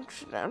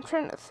I'm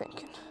trying to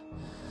think.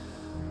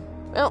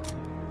 Well,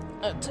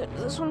 let's hit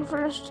this one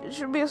first. It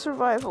should be a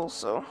survival,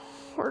 so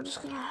we're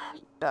just gonna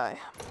die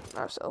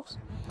ourselves.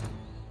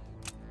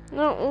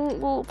 No,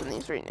 we'll open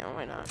these right now.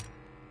 Why not?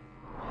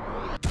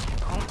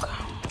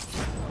 Okay.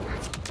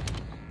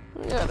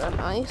 We got a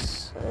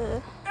nice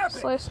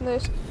slice and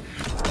dice.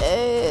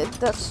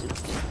 That's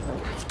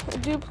a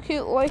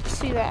duplicate. Like to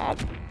see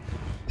that.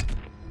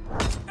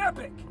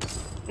 Epic.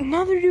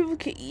 Another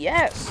duplicate.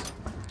 Yes.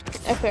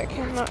 Epic.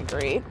 Not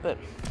great, but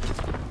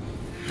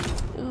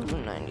ooh,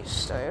 90s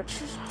style.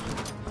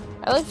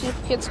 I like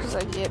duplicates because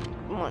I get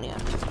money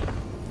out of it.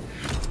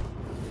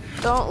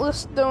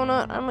 Dauntless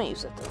donut. I might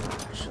use that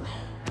donut actually.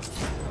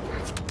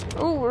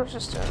 Oh, we're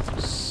just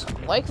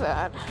like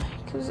that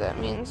because that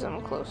means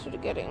I'm closer to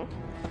getting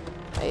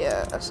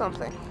a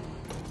something.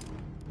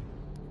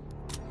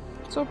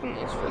 Let's open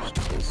these first,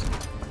 please.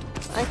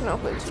 I can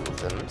open 2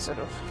 of them instead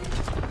of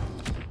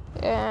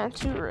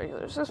 2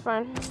 regulars. That's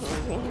fine.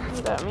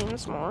 That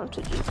means more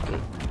to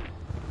duplicate.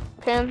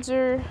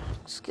 Panzer,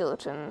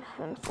 skeleton,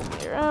 and full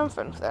meter. I'm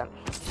fine with that.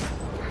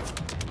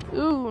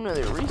 Ooh,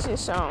 another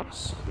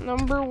Renaissance.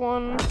 Number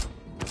 1,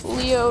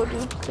 Leo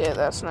duplicate.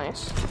 That's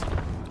nice.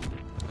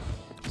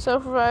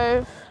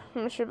 Self-revive,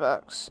 mystery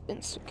box,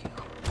 insta-kill.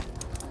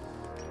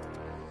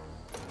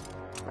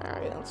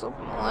 Alright, let's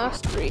open the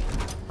last 3.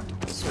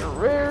 These are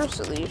rare,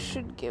 so these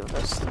should give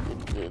us the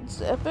good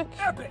goods. Epic.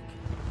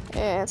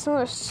 Yeah, it's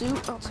another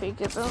suit. I'll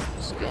take it though.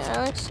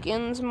 I like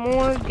skins.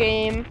 More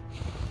game.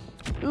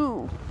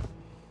 Ooh.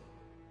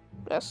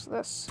 I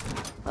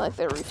like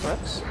their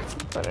reflex,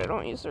 but I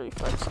don't use the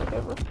reflex like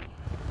ever.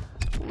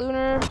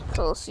 Lunar,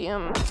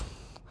 Coliseum.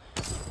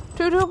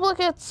 2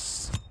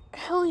 duplicates!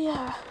 Hell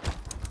yeah.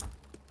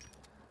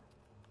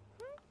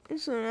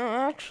 This is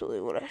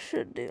actually what I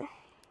should do.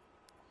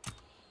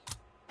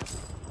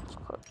 Let's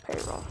click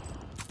payroll.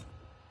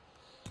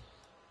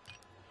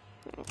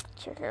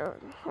 Check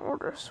out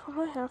orders. What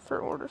do I have for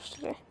orders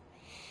today?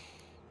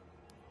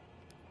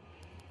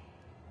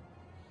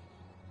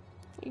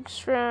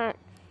 Extract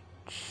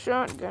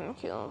shotgun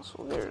kills.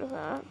 We'll get rid of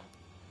that.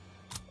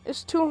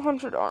 It's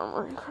 200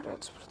 armory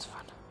credits, but it's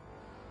fun.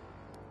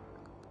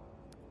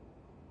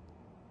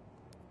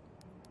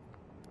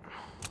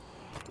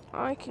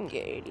 I can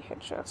get 80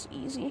 headshots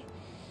easy.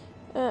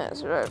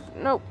 Survive.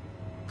 Nope.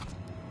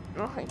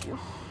 No, thank you.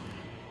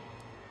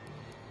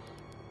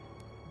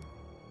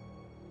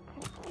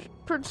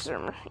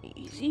 Purchaser,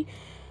 easy.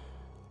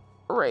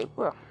 Right,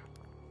 well.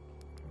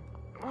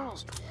 What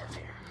else do we have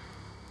here?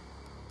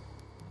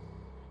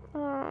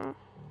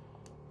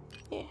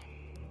 Yeah.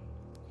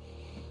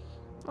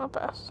 I'll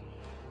pass.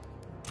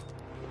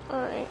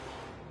 Alright.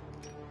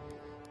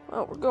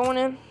 Well, we're going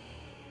in.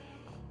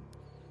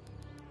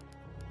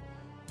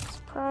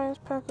 Surprise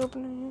pack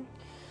opening.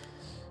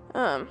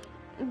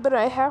 But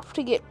I have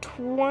to get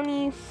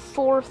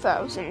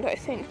 24,000, I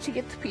think, to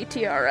get the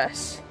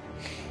PTRS.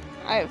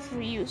 I've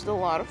used a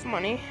lot of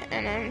money,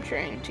 and I'm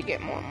trying to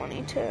get more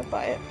money to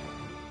buy it.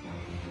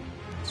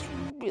 It's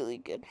really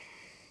good.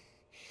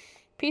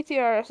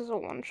 PTRS is a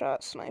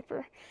one-shot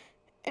sniper,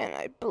 and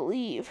I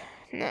believe...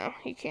 No,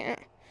 you can't.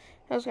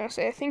 I was gonna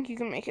say, I think you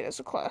can make it as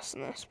a class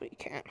in this, but you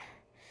can't.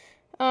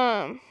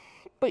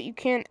 But you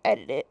can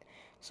edit it.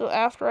 So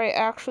after I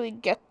actually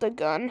get the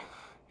gun,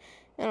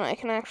 and I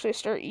can actually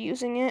start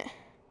using it,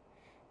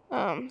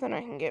 then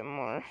I can get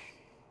more.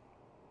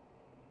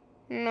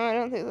 No, I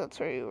don't think that's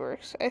how it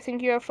works. I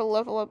think you have to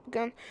level up the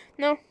gun.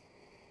 No.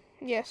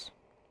 Yes.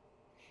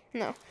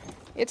 No.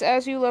 It's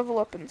as you level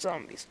up in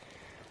zombies.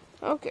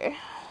 Okay.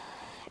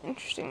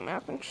 Interesting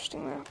map,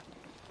 interesting map.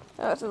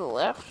 To the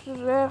left, to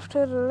the left, to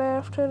the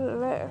left, to the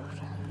left.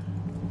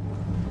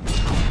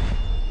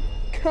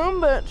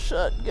 Combat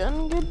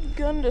shotgun. Good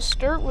gun to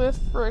start with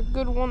for a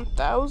good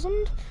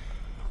 1,000.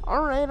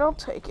 Alright, I'll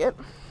take it.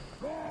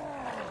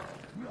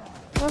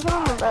 Nothing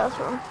in the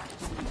bathroom.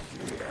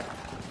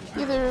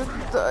 Either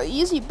the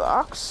easy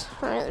box.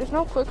 Alright, there's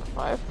no quick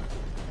revive.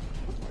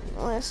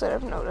 Like I said,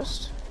 I've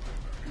noticed.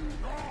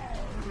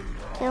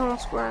 Can't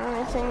square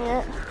anything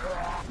yet.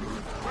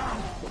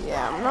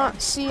 Yeah, I'm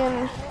not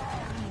seeing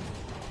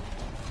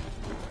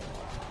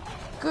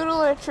good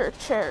electric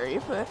cherry,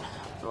 but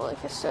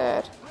like I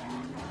said,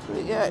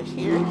 we got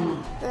here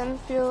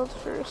Benfield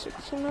for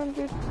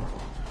 1600.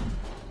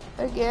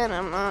 Again,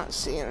 I'm not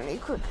seeing any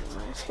quick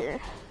revive here.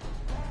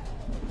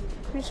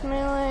 Increase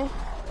melee.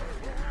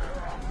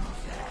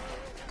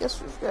 Guess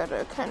we've got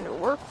to kind of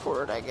work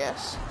for it, I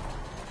guess.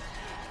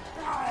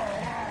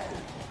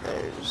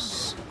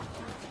 There's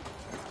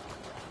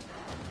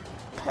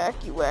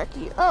Packy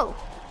Wacky. Oh!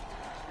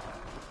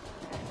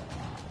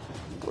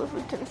 What if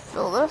we can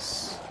fill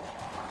this?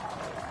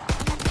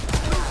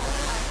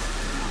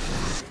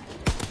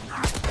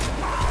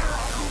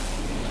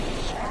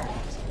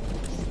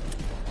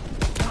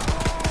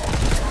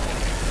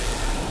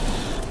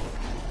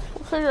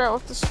 We'll figure out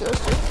what this goes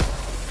to.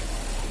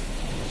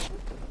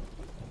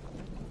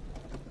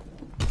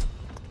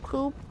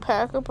 Cool,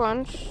 pack a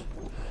punch.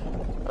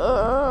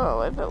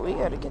 Oh, I bet we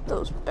gotta get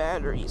those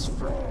batteries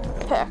for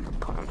pack a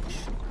punch.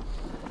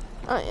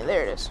 Oh yeah,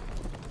 there it is.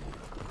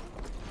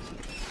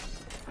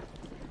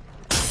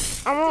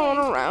 I'm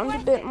gonna run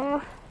around a bit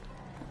more.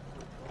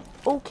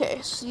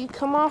 Okay, so you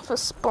come off a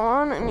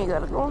spawn and you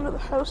gotta go into the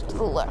house to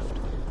the left.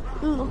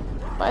 Ooh,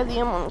 by the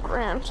M1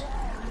 Grand.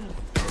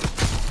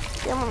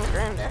 The M1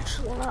 Grand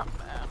actually not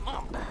bad,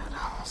 not bad.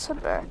 Let's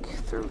head back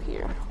through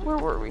here. Where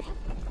were we?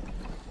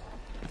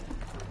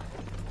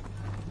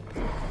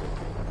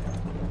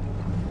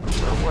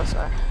 Where was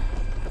I?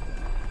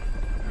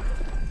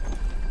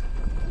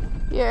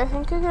 Yeah, I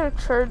think I gotta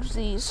charge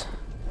these.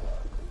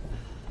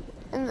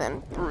 and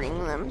then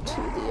bring them to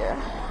the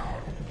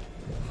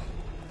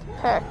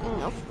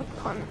packing of the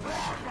punch.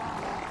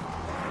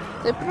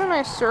 They put a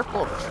nice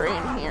circle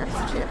train here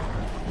too.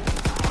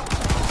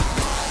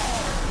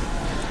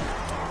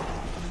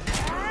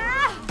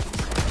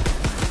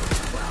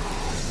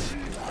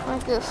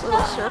 Like this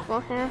little circle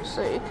here,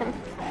 so you can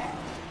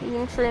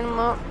train them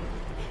up.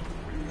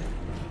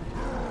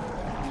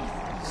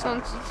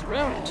 Since it's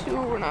round 2,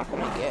 we're not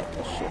going to get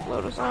a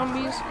shitload of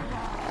zombies,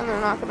 and they're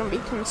not going to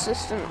be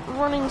consistent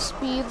running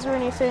speeds or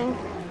anything.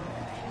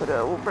 But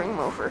we'll bring them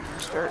over,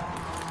 start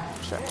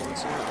shutting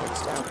some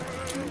units down.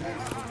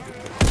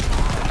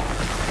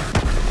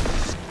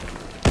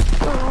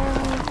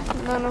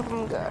 None of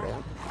them got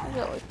in. I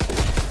got like 2.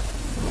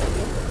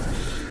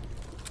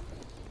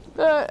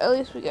 But at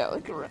least we got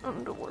like a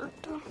round to work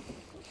done.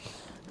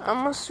 I'm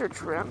gonna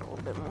search around a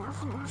little bit more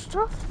for more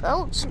stuff. That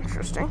looks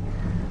interesting.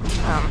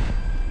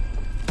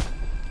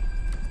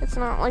 It's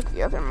not like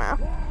the other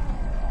map.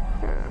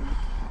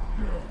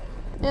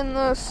 In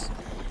this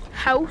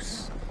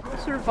house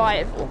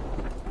survival,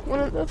 one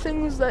of the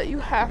things that you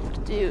have to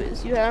do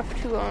is you have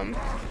to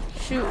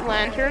shoot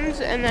lanterns,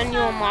 and then you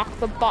unlock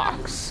the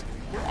box.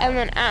 And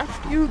then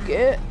after you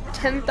get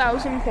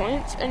 10,000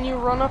 points and you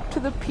run up to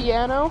the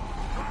piano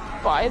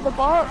by the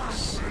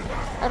box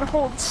and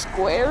hold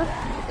square,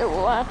 it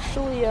will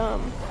actually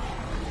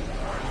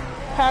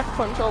pack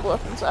punch all the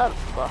weapons out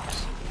of the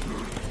box.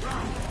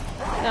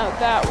 Now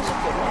that was a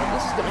good one.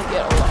 This is gonna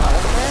get a lot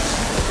in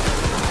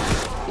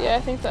there. Yeah,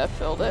 I think that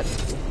filled it.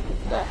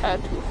 That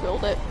had to have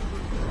filled it.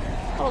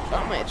 Oh,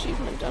 got my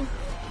achievement done.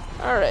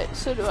 Alright,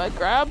 so do I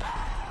grab?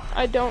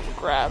 I don't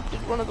grab.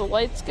 Did one of the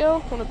lights go?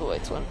 One of the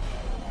lights went.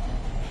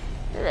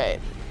 Alright.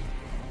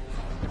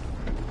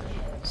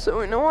 So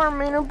we know our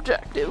main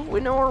objective. We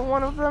know where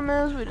one of them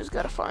is. We just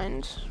gotta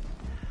find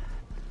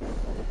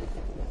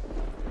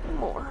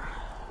more.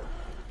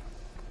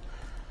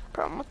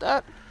 Problem with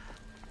that?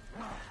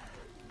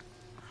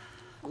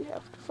 We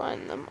have to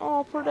find them.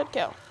 Oh, poor dead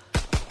cow.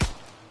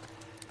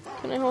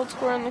 Can I hold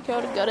square on the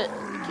cow to gut it?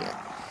 I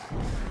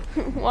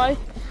can't. Why?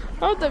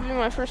 How would that be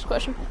my first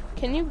question?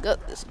 Can you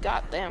gut this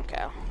goddamn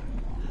cow?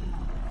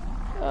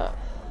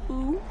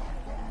 Ooh.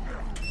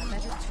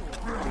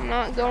 I'm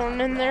not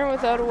going in there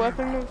without a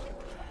weapon of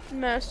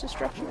mass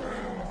destruction.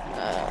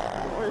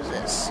 What is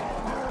this?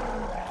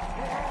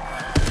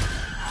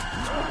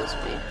 What would this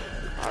be?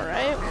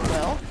 Alright,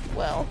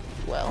 well.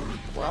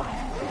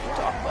 We can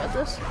talk about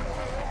this.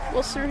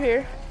 What's through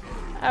here?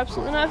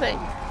 Absolutely nothing.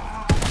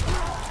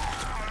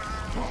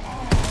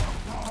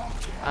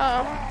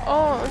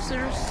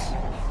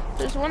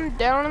 There's one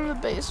down in the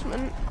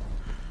basement,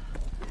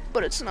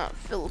 but it's not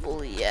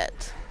fillable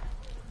yet.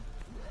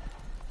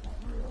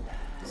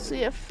 So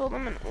you have to fill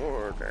them in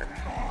order.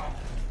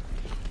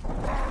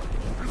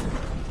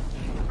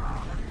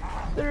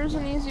 There's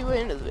an easy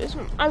way into the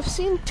basement. I've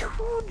seen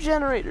 2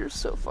 generators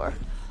so far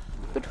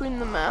between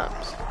the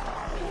maps.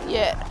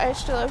 Yet I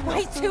still have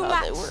no clue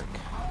how they work.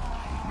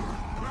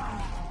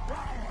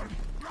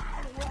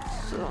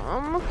 So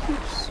I'm gonna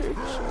keep searching.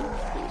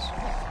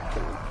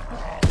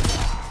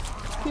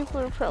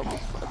 People are probably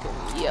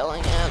fucking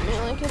yelling at me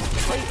like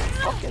it's right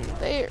fucking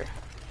there.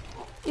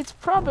 It's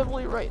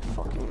probably right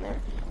fucking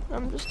there.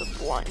 I'm just a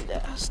blind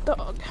ass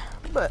dog.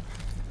 But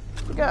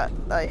forgot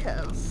I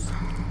have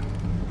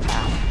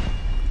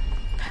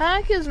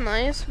pack is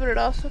nice, but it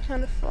also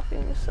kind of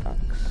fucking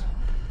sucks.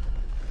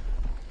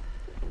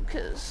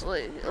 Because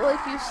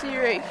like you see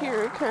right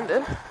here,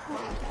 kinda,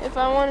 if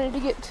I wanted to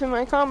get to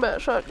my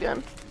combat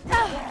shotgun,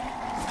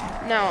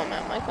 now I'm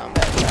at my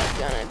combat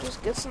shotgun, it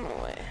just gets in the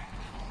way.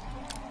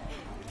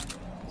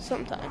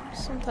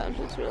 Sometimes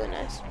it's really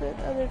nice, but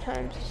other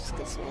times it just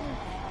gets in the way.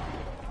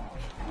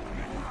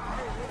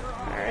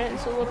 Alright,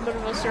 so a little bit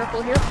of a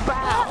circle here.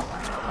 Wow!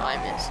 Oh, I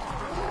missed.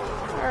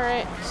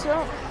 Alright,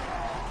 so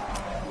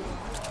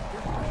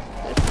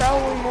there's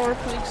probably more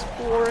to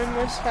explore in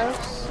this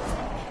house.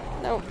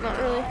 Nope, not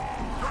really.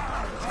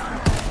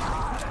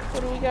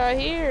 What do we got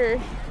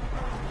here?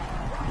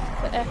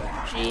 The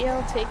FG,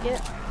 I'll take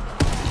it.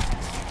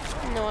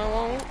 No, I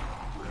won't.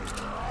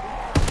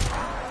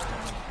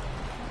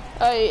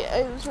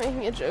 I was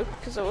making a joke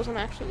because I wasn't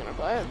actually going to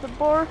buy it at the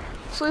bar.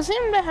 So they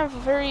seem to have a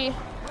very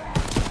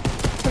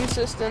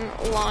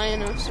consistent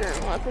line of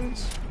certain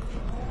weapons.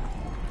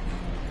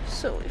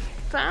 So we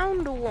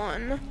found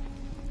one.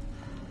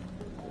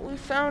 We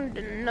found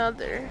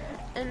another.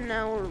 And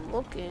now we're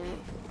looking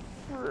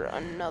for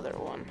another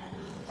one.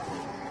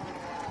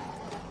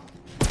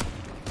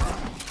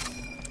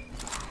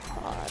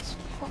 Oh, that's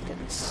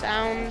fucking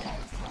sound.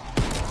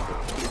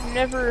 You've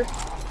never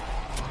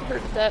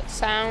heard that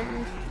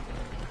sound.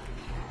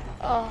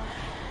 Oh,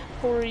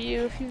 poor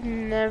you if you've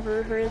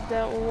never heard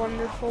that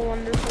wonderful,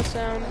 wonderful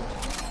sound.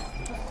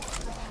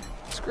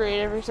 It's great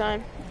every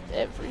time.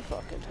 Every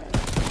fucking time.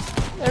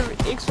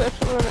 Except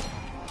when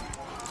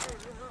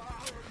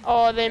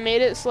oh, they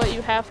made it so that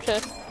you have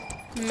to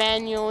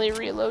manually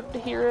reload to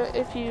hear it.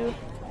 If you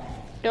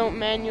don't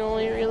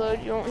manually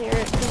reload, you won't hear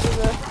it because of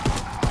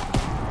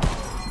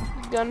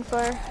the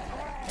gunfire.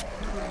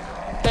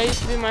 That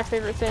used to be my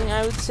favorite thing.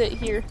 I would sit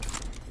here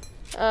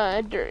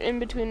in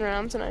between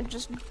rounds and I'd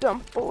just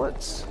dump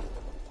bullets.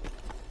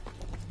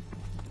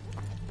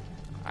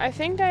 I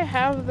think I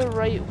have the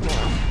right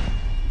one.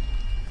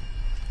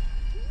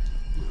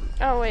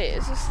 Oh wait,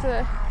 is this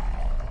the...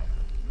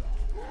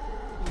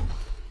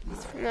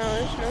 No,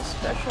 there's no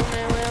special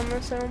melee on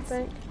this, I don't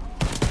think.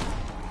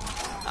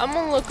 I'm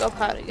gonna look up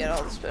how to get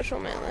all the special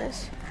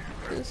melees.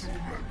 Cause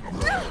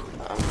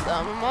I'm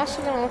dumb. I'm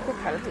also gonna look up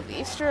how to do the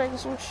Easter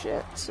eggs and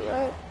shit, so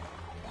that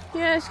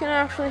you guys can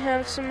actually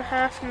have some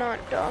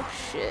half-not dog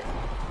shit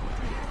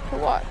to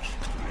watch.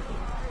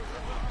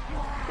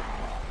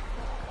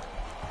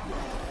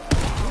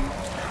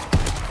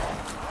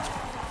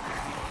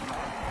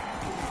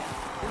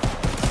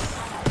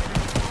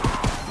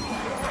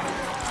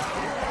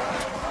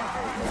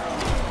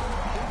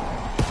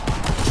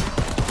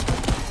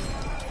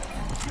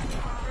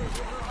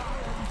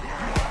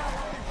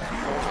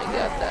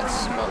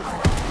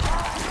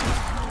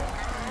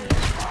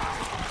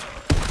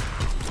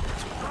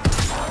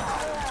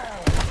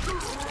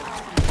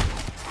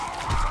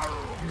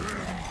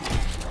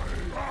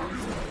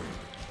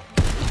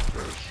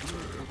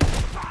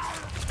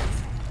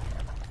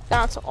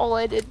 That's all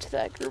I did to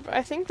that group.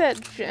 I think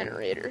that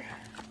generator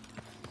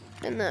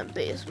in that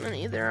basement,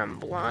 either I'm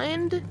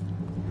blind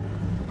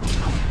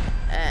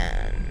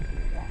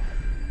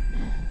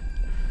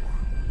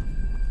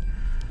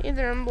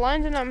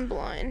and I'm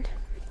blind,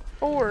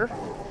 or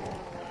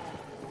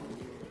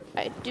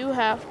I do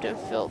have to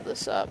fill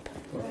this up.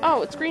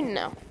 Oh, it's green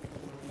now.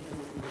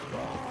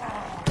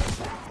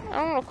 I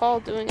don't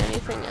recall doing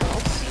anything else.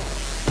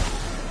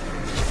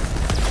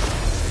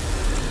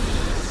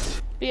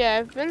 But yeah,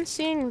 I've been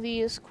seeing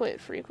these quite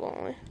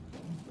frequently.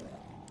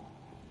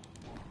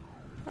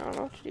 I don't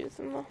know what to do with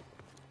them though.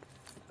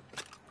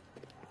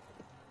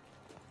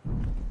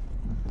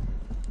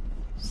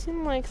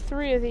 Seem like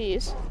 3 of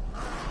these.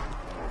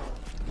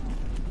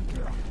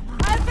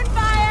 Open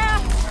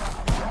fire!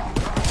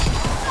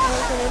 I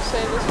was gonna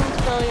say, this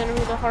one's probably gonna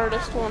be the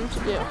hardest one to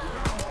do.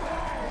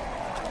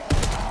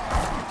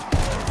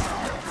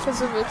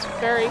 Because of its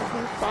very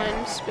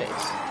confined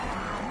space.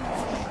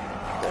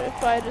 But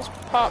if I just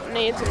pop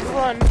nades and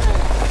run,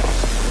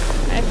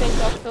 I think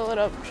I'll fill it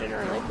up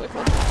generally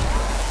quickly.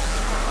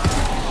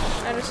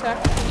 I just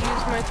have to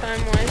use my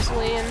time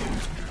wisely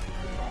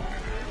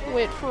and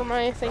wait for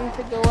my thing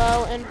to go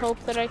out and hope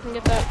that I can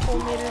get that full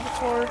meter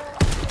before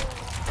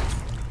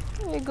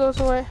it goes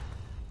away.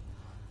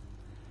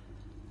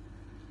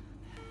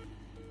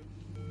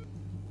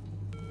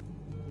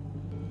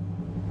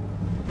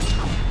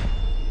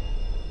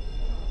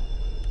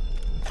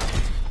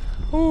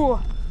 Ooh.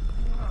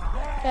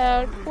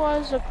 That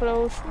was a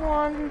close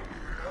one.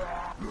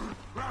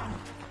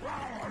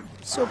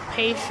 So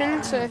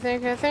patience, I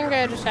think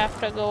I just have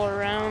to go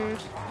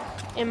around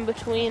in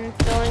between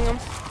filling them.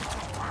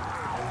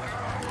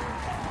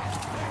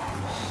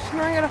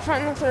 Now I gotta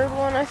find the 3rd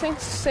one. I think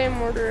it's the same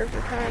order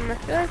every time. I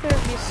feel like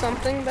there'd be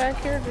something back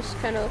here, just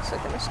kinda looks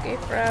like an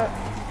escape route.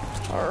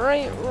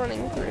 Alright,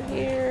 running through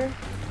here.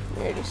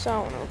 We already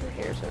saw one over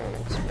here, so I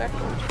don't expect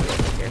one to be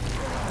over here.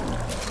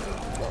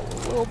 But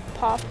we'll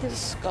pop his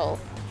skull.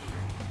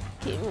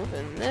 Keep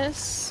moving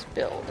this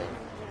building.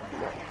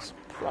 Looks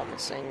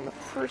promising. The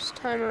first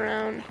time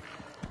around,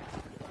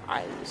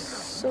 I was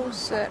so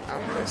set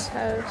on this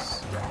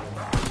house.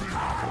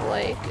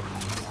 Like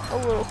a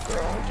little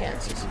girl in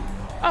Kansas.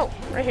 Oh,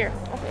 right here.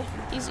 Okay,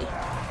 easy.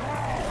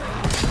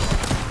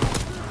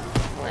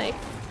 Like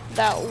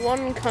that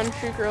one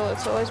country girl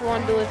that's always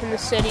wanted to live in the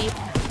city,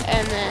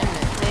 and then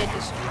they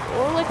just,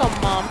 or like a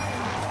mom.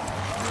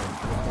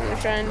 And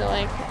they're trying to,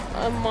 like,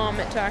 a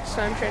mom at tax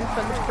time trying to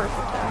find the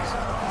perfect house.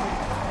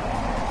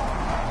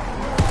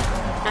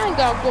 I ain't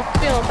got a good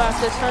feeling about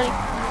this, honey.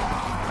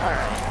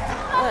 Alright,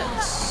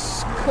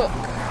 let's cook,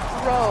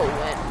 throw,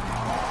 and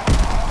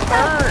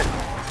burn.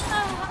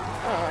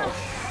 Oh,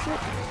 shit.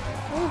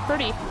 Oh,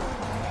 pretty.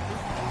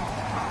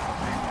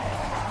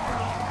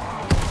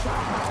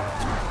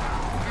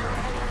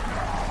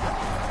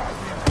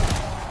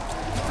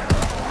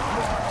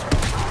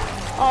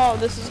 Oh,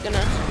 this is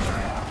gonna...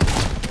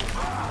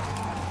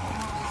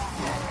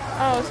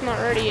 Oh, it's not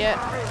ready yet.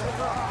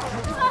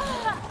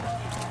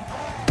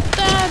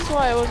 That's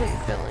why I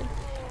wasn't filling.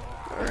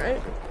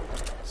 Alright.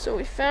 So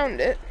we found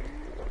it.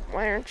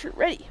 Why aren't you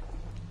ready?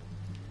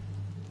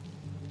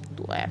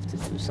 Do I have to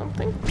do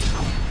something?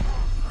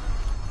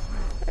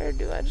 Or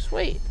do I just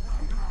wait?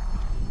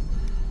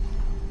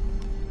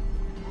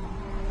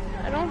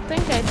 I don't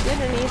think I did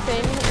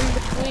anything in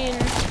between.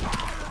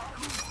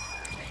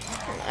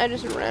 I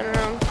just ran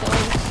around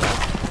killing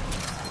stuff.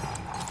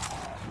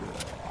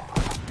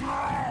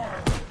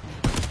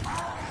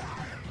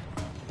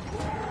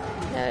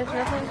 Yeah, there's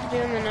nothing to do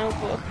in the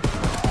notebook.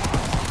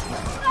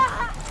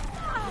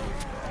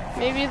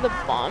 Maybe the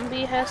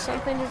Bombi has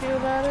something to do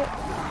about it?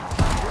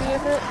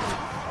 With it?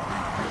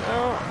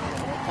 No,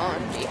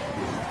 Bombi.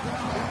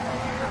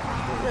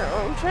 No,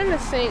 I'm trying to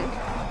think.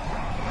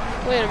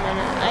 Wait a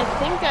minute. I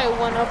think I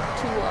went up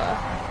to,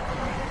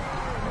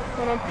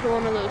 Went up to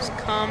one of those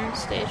comm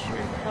stations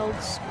and held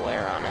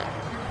square on it.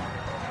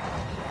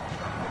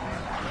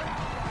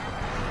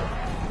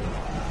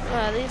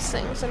 These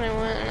things, and I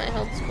went and I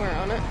held square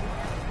on it.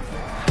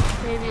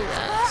 Maybe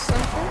that's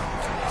something.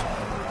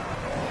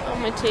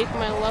 I'm gonna take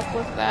my luck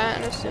with that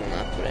and assume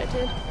that's what I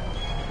did.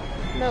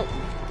 Nope.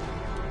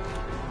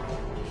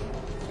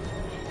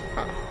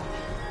 Huh.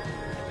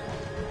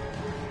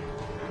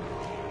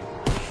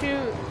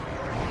 Shoot.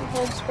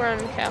 Hold square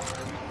on cap.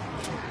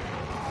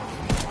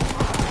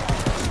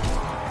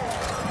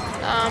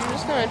 I'm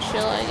just gonna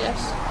chill, I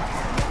guess.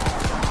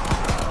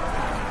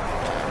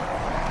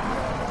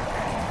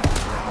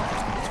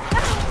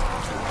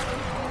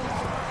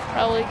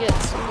 Probably get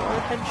some more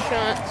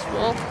headshots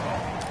while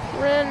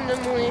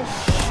randomly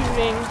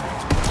shooting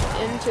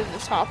into the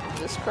top of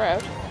this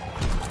crowd.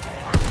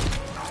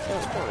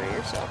 Don't worry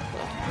yourself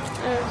though.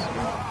 There's some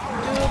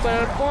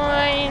doable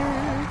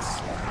points.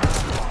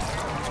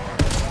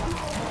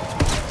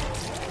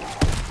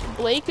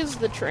 Blake is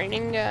the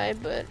training guy,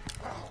 but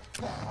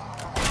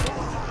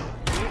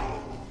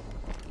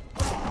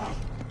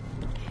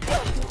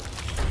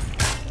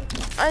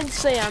I'd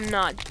say I'm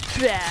not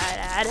bad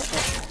at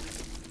it.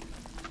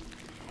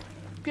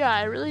 Yeah,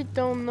 I really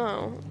don't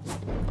know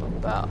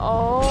about.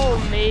 Oh,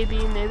 maybe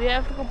I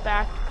have to go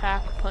back to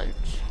pack a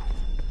punch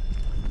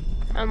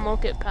and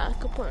look at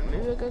pack a punch.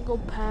 Maybe I gotta go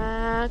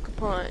pack a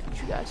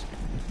punch, you guys.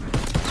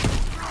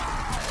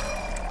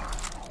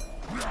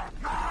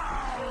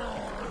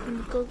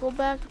 Go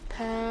back to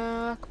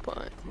pack a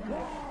punch.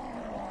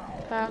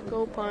 Pack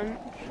a punch.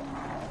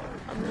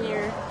 I'm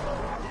here.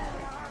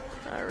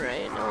 All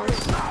right, now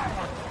let's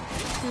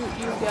shoot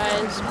you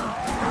guys.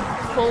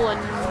 Pull a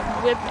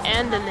whip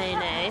and a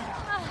nay-nay.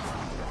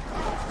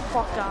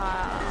 Fuck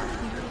off.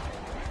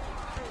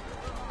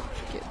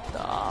 Get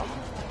the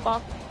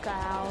fuck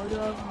out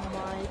of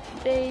my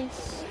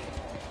face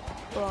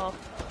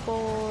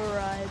before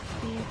I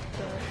beat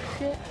the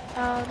shit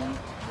out of you.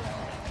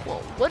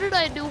 Well, what did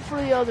I do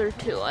for the other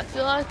two? I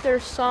feel like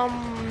there's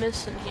some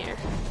missing here.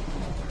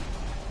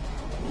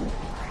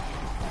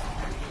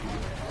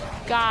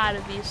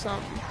 Gotta be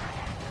something.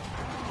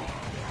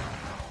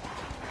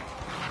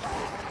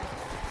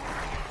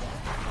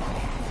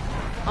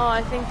 Oh,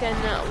 I think I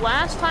know.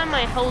 Last time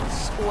I held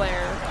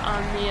square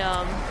on the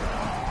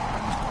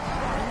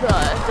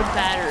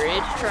battery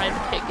to try and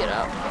pick it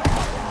up.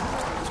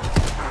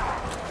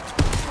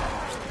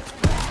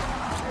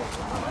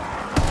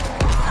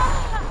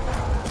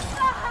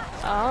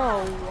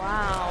 Oh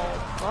wow.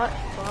 What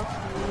fuck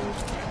me?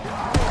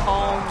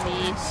 Call me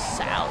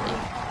Sally.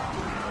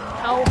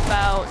 How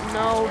about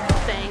no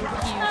thank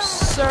you,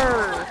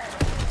 sir?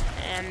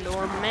 And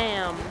or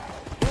ma'am. Or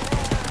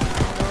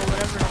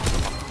whatever the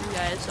fuck you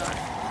guys are.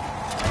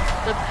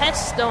 The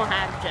pests don't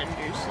have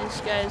genders.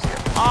 These guys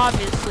are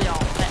obviously all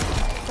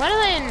pets. Why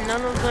do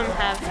none of them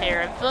have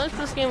hair? I feel like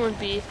this game would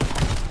be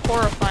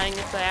horrifying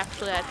if they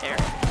actually had hair.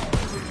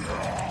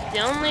 The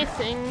only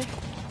thing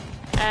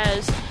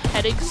as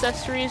head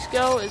accessories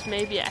go is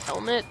maybe a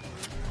helmet.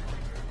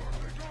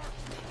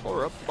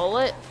 Or a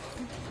bullet.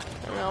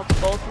 I don't know,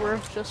 both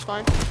work just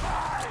fine.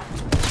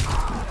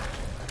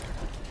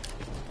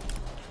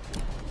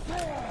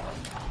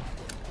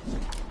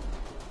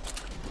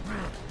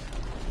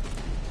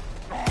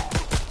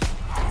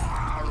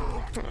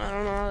 I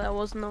don't know, that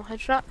was no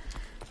headshot.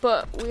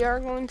 But we are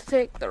going to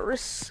take the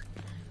risky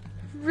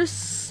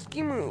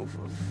move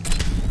of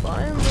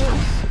flying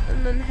this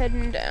and then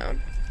heading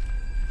down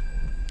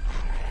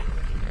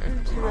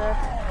into the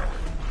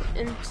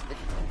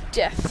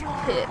death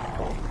pit.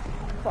 Oh,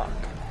 fuck.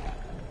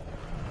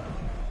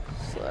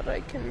 So that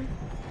I can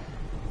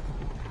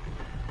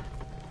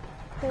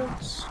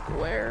hold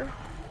square.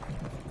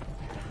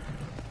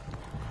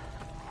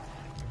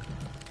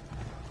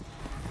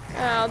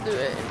 I'll do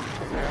it in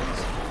 2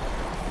 minutes.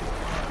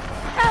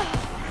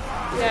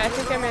 Yeah, I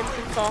think I made a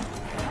good call.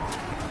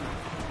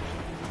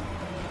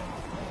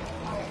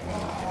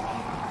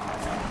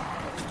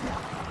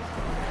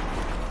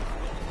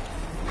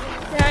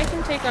 Yeah, I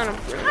can take on a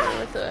Bruno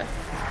with a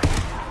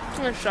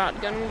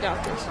shotgun. We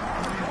got this.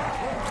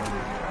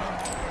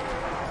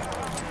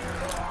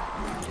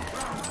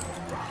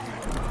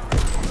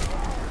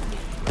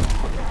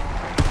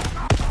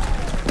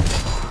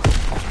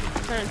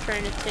 I'm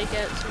trying to take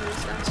out some of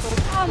these assholes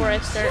before I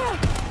start.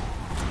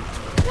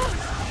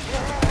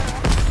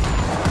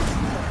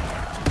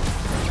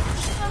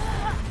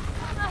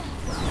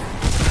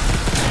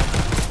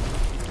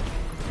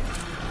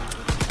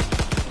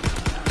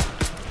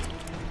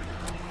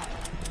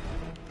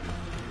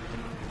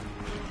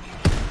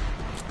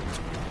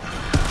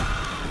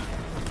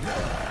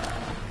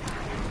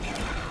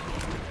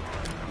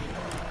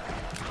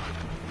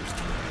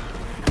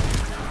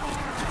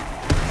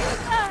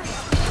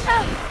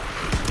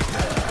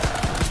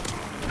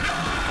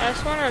 I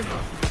just want to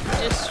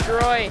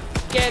destroy,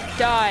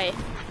 die.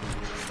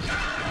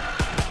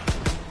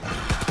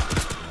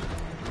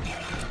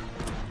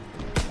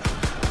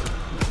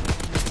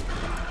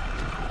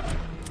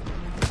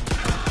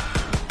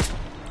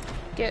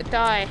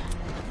 Die.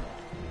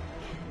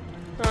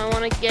 I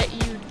want to get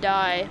you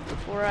die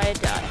before I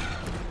die.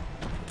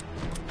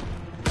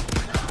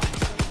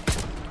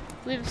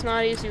 I believe it's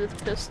not easy with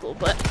a pistol,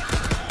 but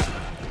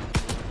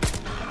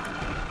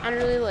I'd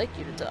really like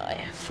you to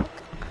die. Fuck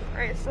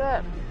Christ,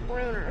 that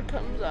ruiner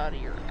comes out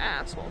of your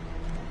asshole.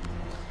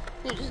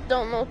 You just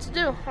don't know what to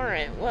do.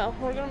 Alright, well,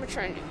 we're gonna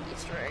try and do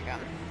Easter egg on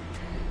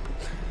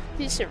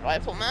these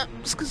survival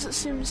maps, because it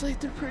seems like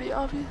they're pretty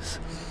obvious.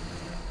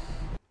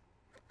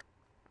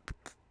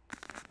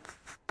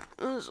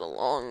 This is a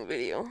long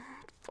video.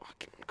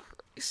 Fucking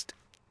Christ.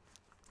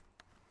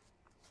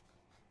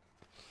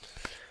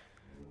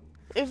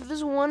 If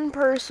this one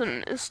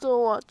person is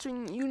still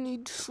watching, you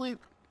need to sleep.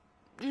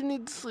 You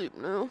need to sleep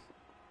now.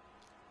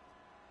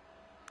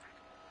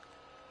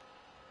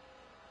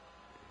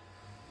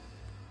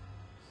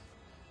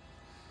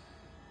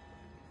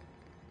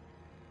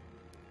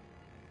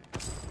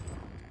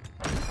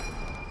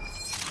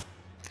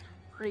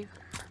 Raven.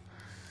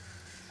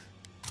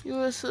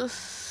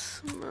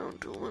 USS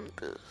Mount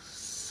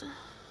Olympus.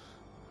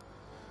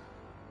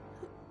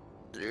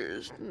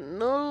 There's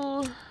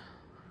no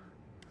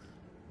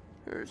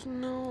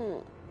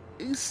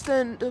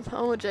extent of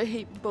how much I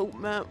hate boat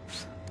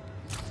maps.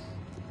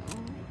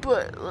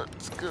 But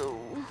let's go.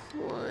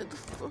 Why the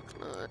fuck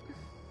not?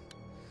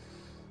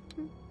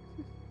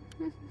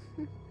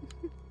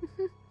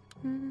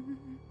 I'm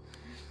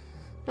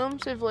gonna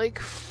save like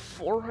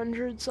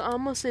 400, so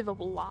I'm gonna save up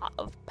a lot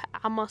of.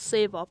 I'm gonna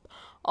save up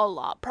a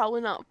lot.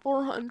 Probably not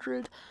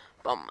 400,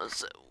 but I'm gonna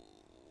save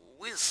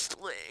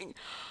whistling.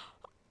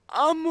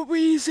 I'm gonna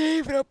be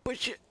saving up a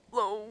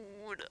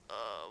shitload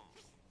of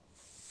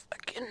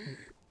fucking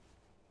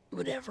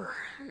whatever,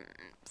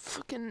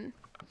 fucking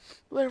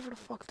whatever the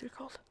fuck they're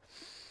called.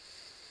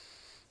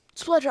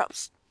 Splat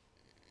drops.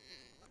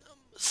 I'm gonna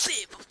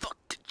save a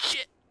fucking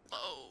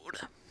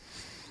shitload.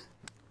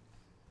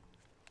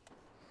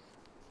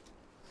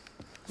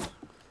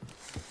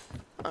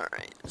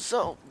 Alright,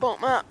 so, boat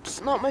maps,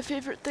 not my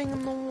favorite thing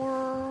in the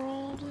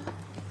world.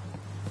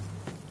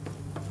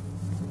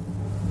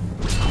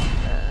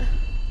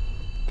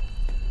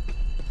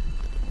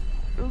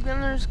 Again,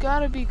 there's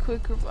gotta be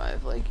quick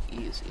revive, like,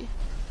 easy.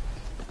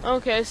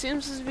 Okay,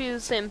 seems to be the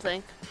same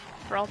thing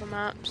for all the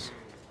maps.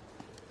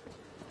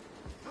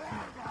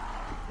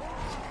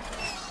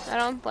 I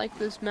don't like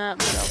this map,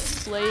 but I'll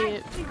play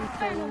it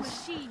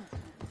because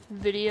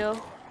video.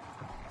 There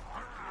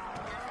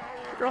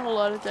are a whole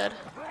lot of dead.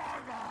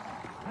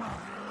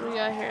 What do we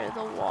got here?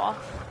 The wall.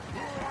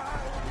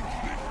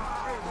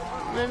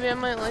 Maybe I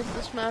might like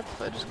this map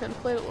if I just kind of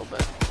played it a little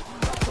bit.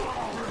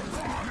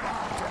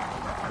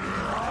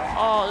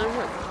 Oh, there's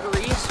a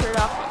grease right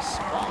off the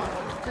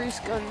spawn. Grease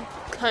gun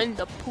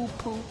kinda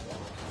poo-poo.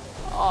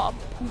 Aw,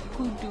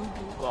 poo-poo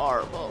doo-doo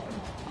garbo.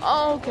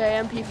 Oh, okay,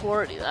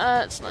 MP40.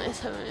 That's nice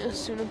having a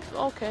soon.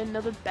 Okay,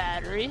 another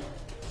battery.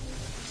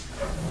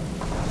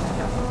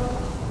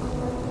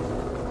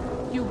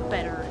 You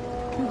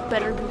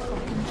better be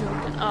fucking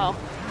joking. Oh.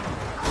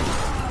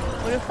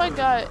 What if I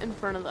got in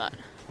front of that?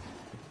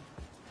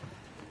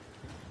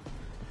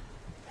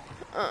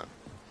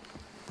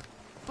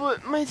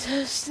 But my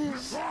test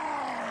is,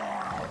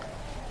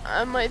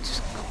 I might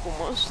just Google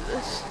most of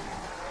this.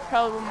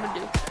 Probably what I'm gonna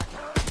do.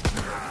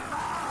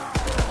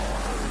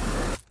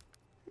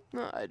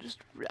 No,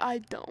 I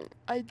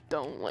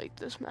don't like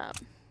this map.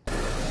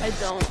 I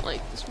don't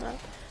like this map.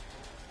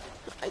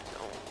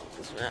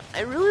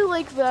 I really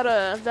like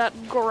that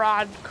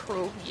Garage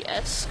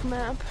Crow-esque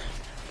map.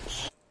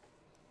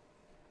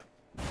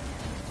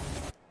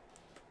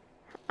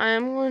 I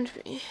am going to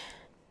be,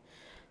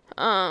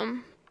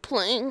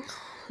 playing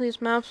these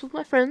maps with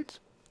my friends.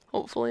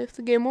 Hopefully, if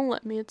the game will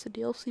let me. It's a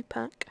DLC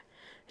pack.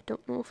 I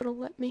don't know if it'll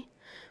let me,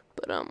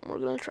 but, we're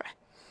gonna try.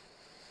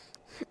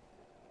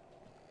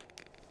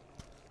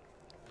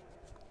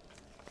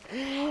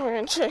 We're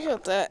gonna check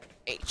out that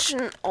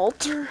ancient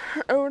altar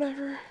or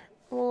whatever.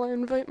 Will I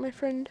invite my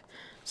friend?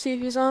 See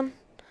if he's on.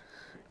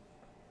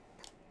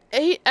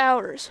 8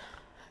 hours.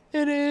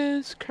 It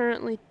is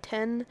currently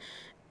 10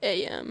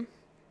 a.m.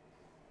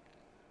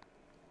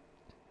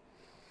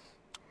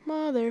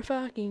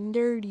 Motherfucking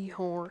dirty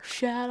whore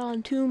shat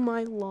onto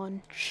my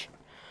lunch.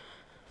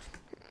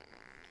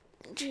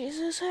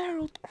 Jesus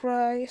Harold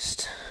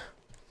Christ.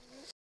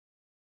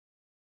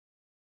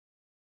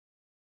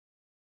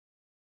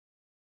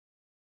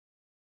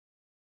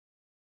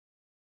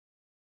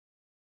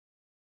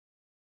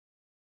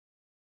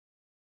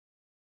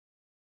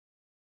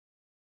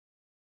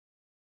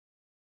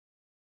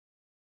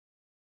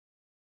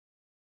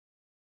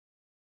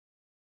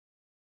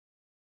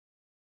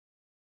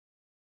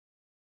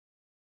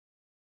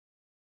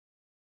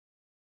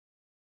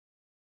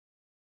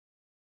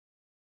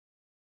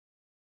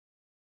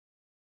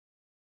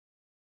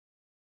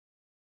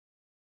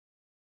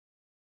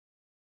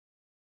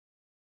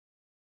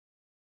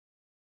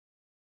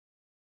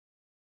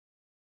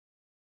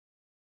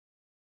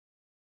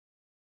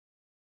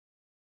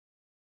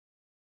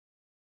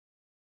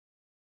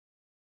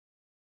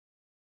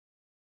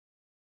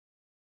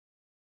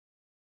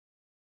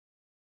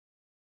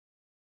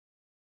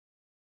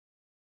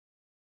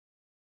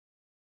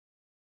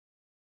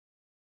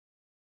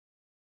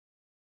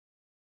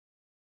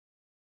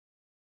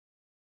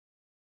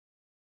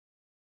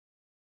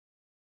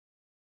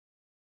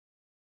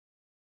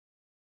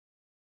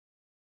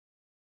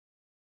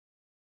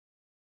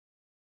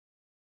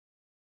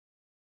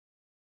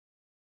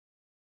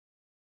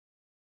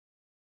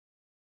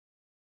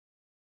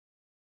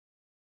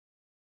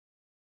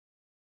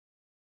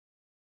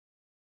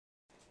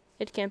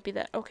 It can't be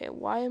that. Okay,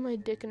 why am I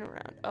dicking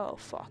around? Oh,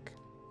 fuck.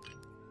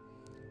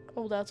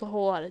 Oh, that's a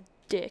whole lot of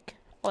dick.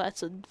 Oh,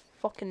 that's a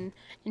fucking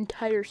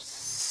entire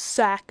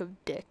sack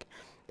of dick.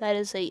 That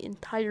is a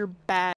entire bag.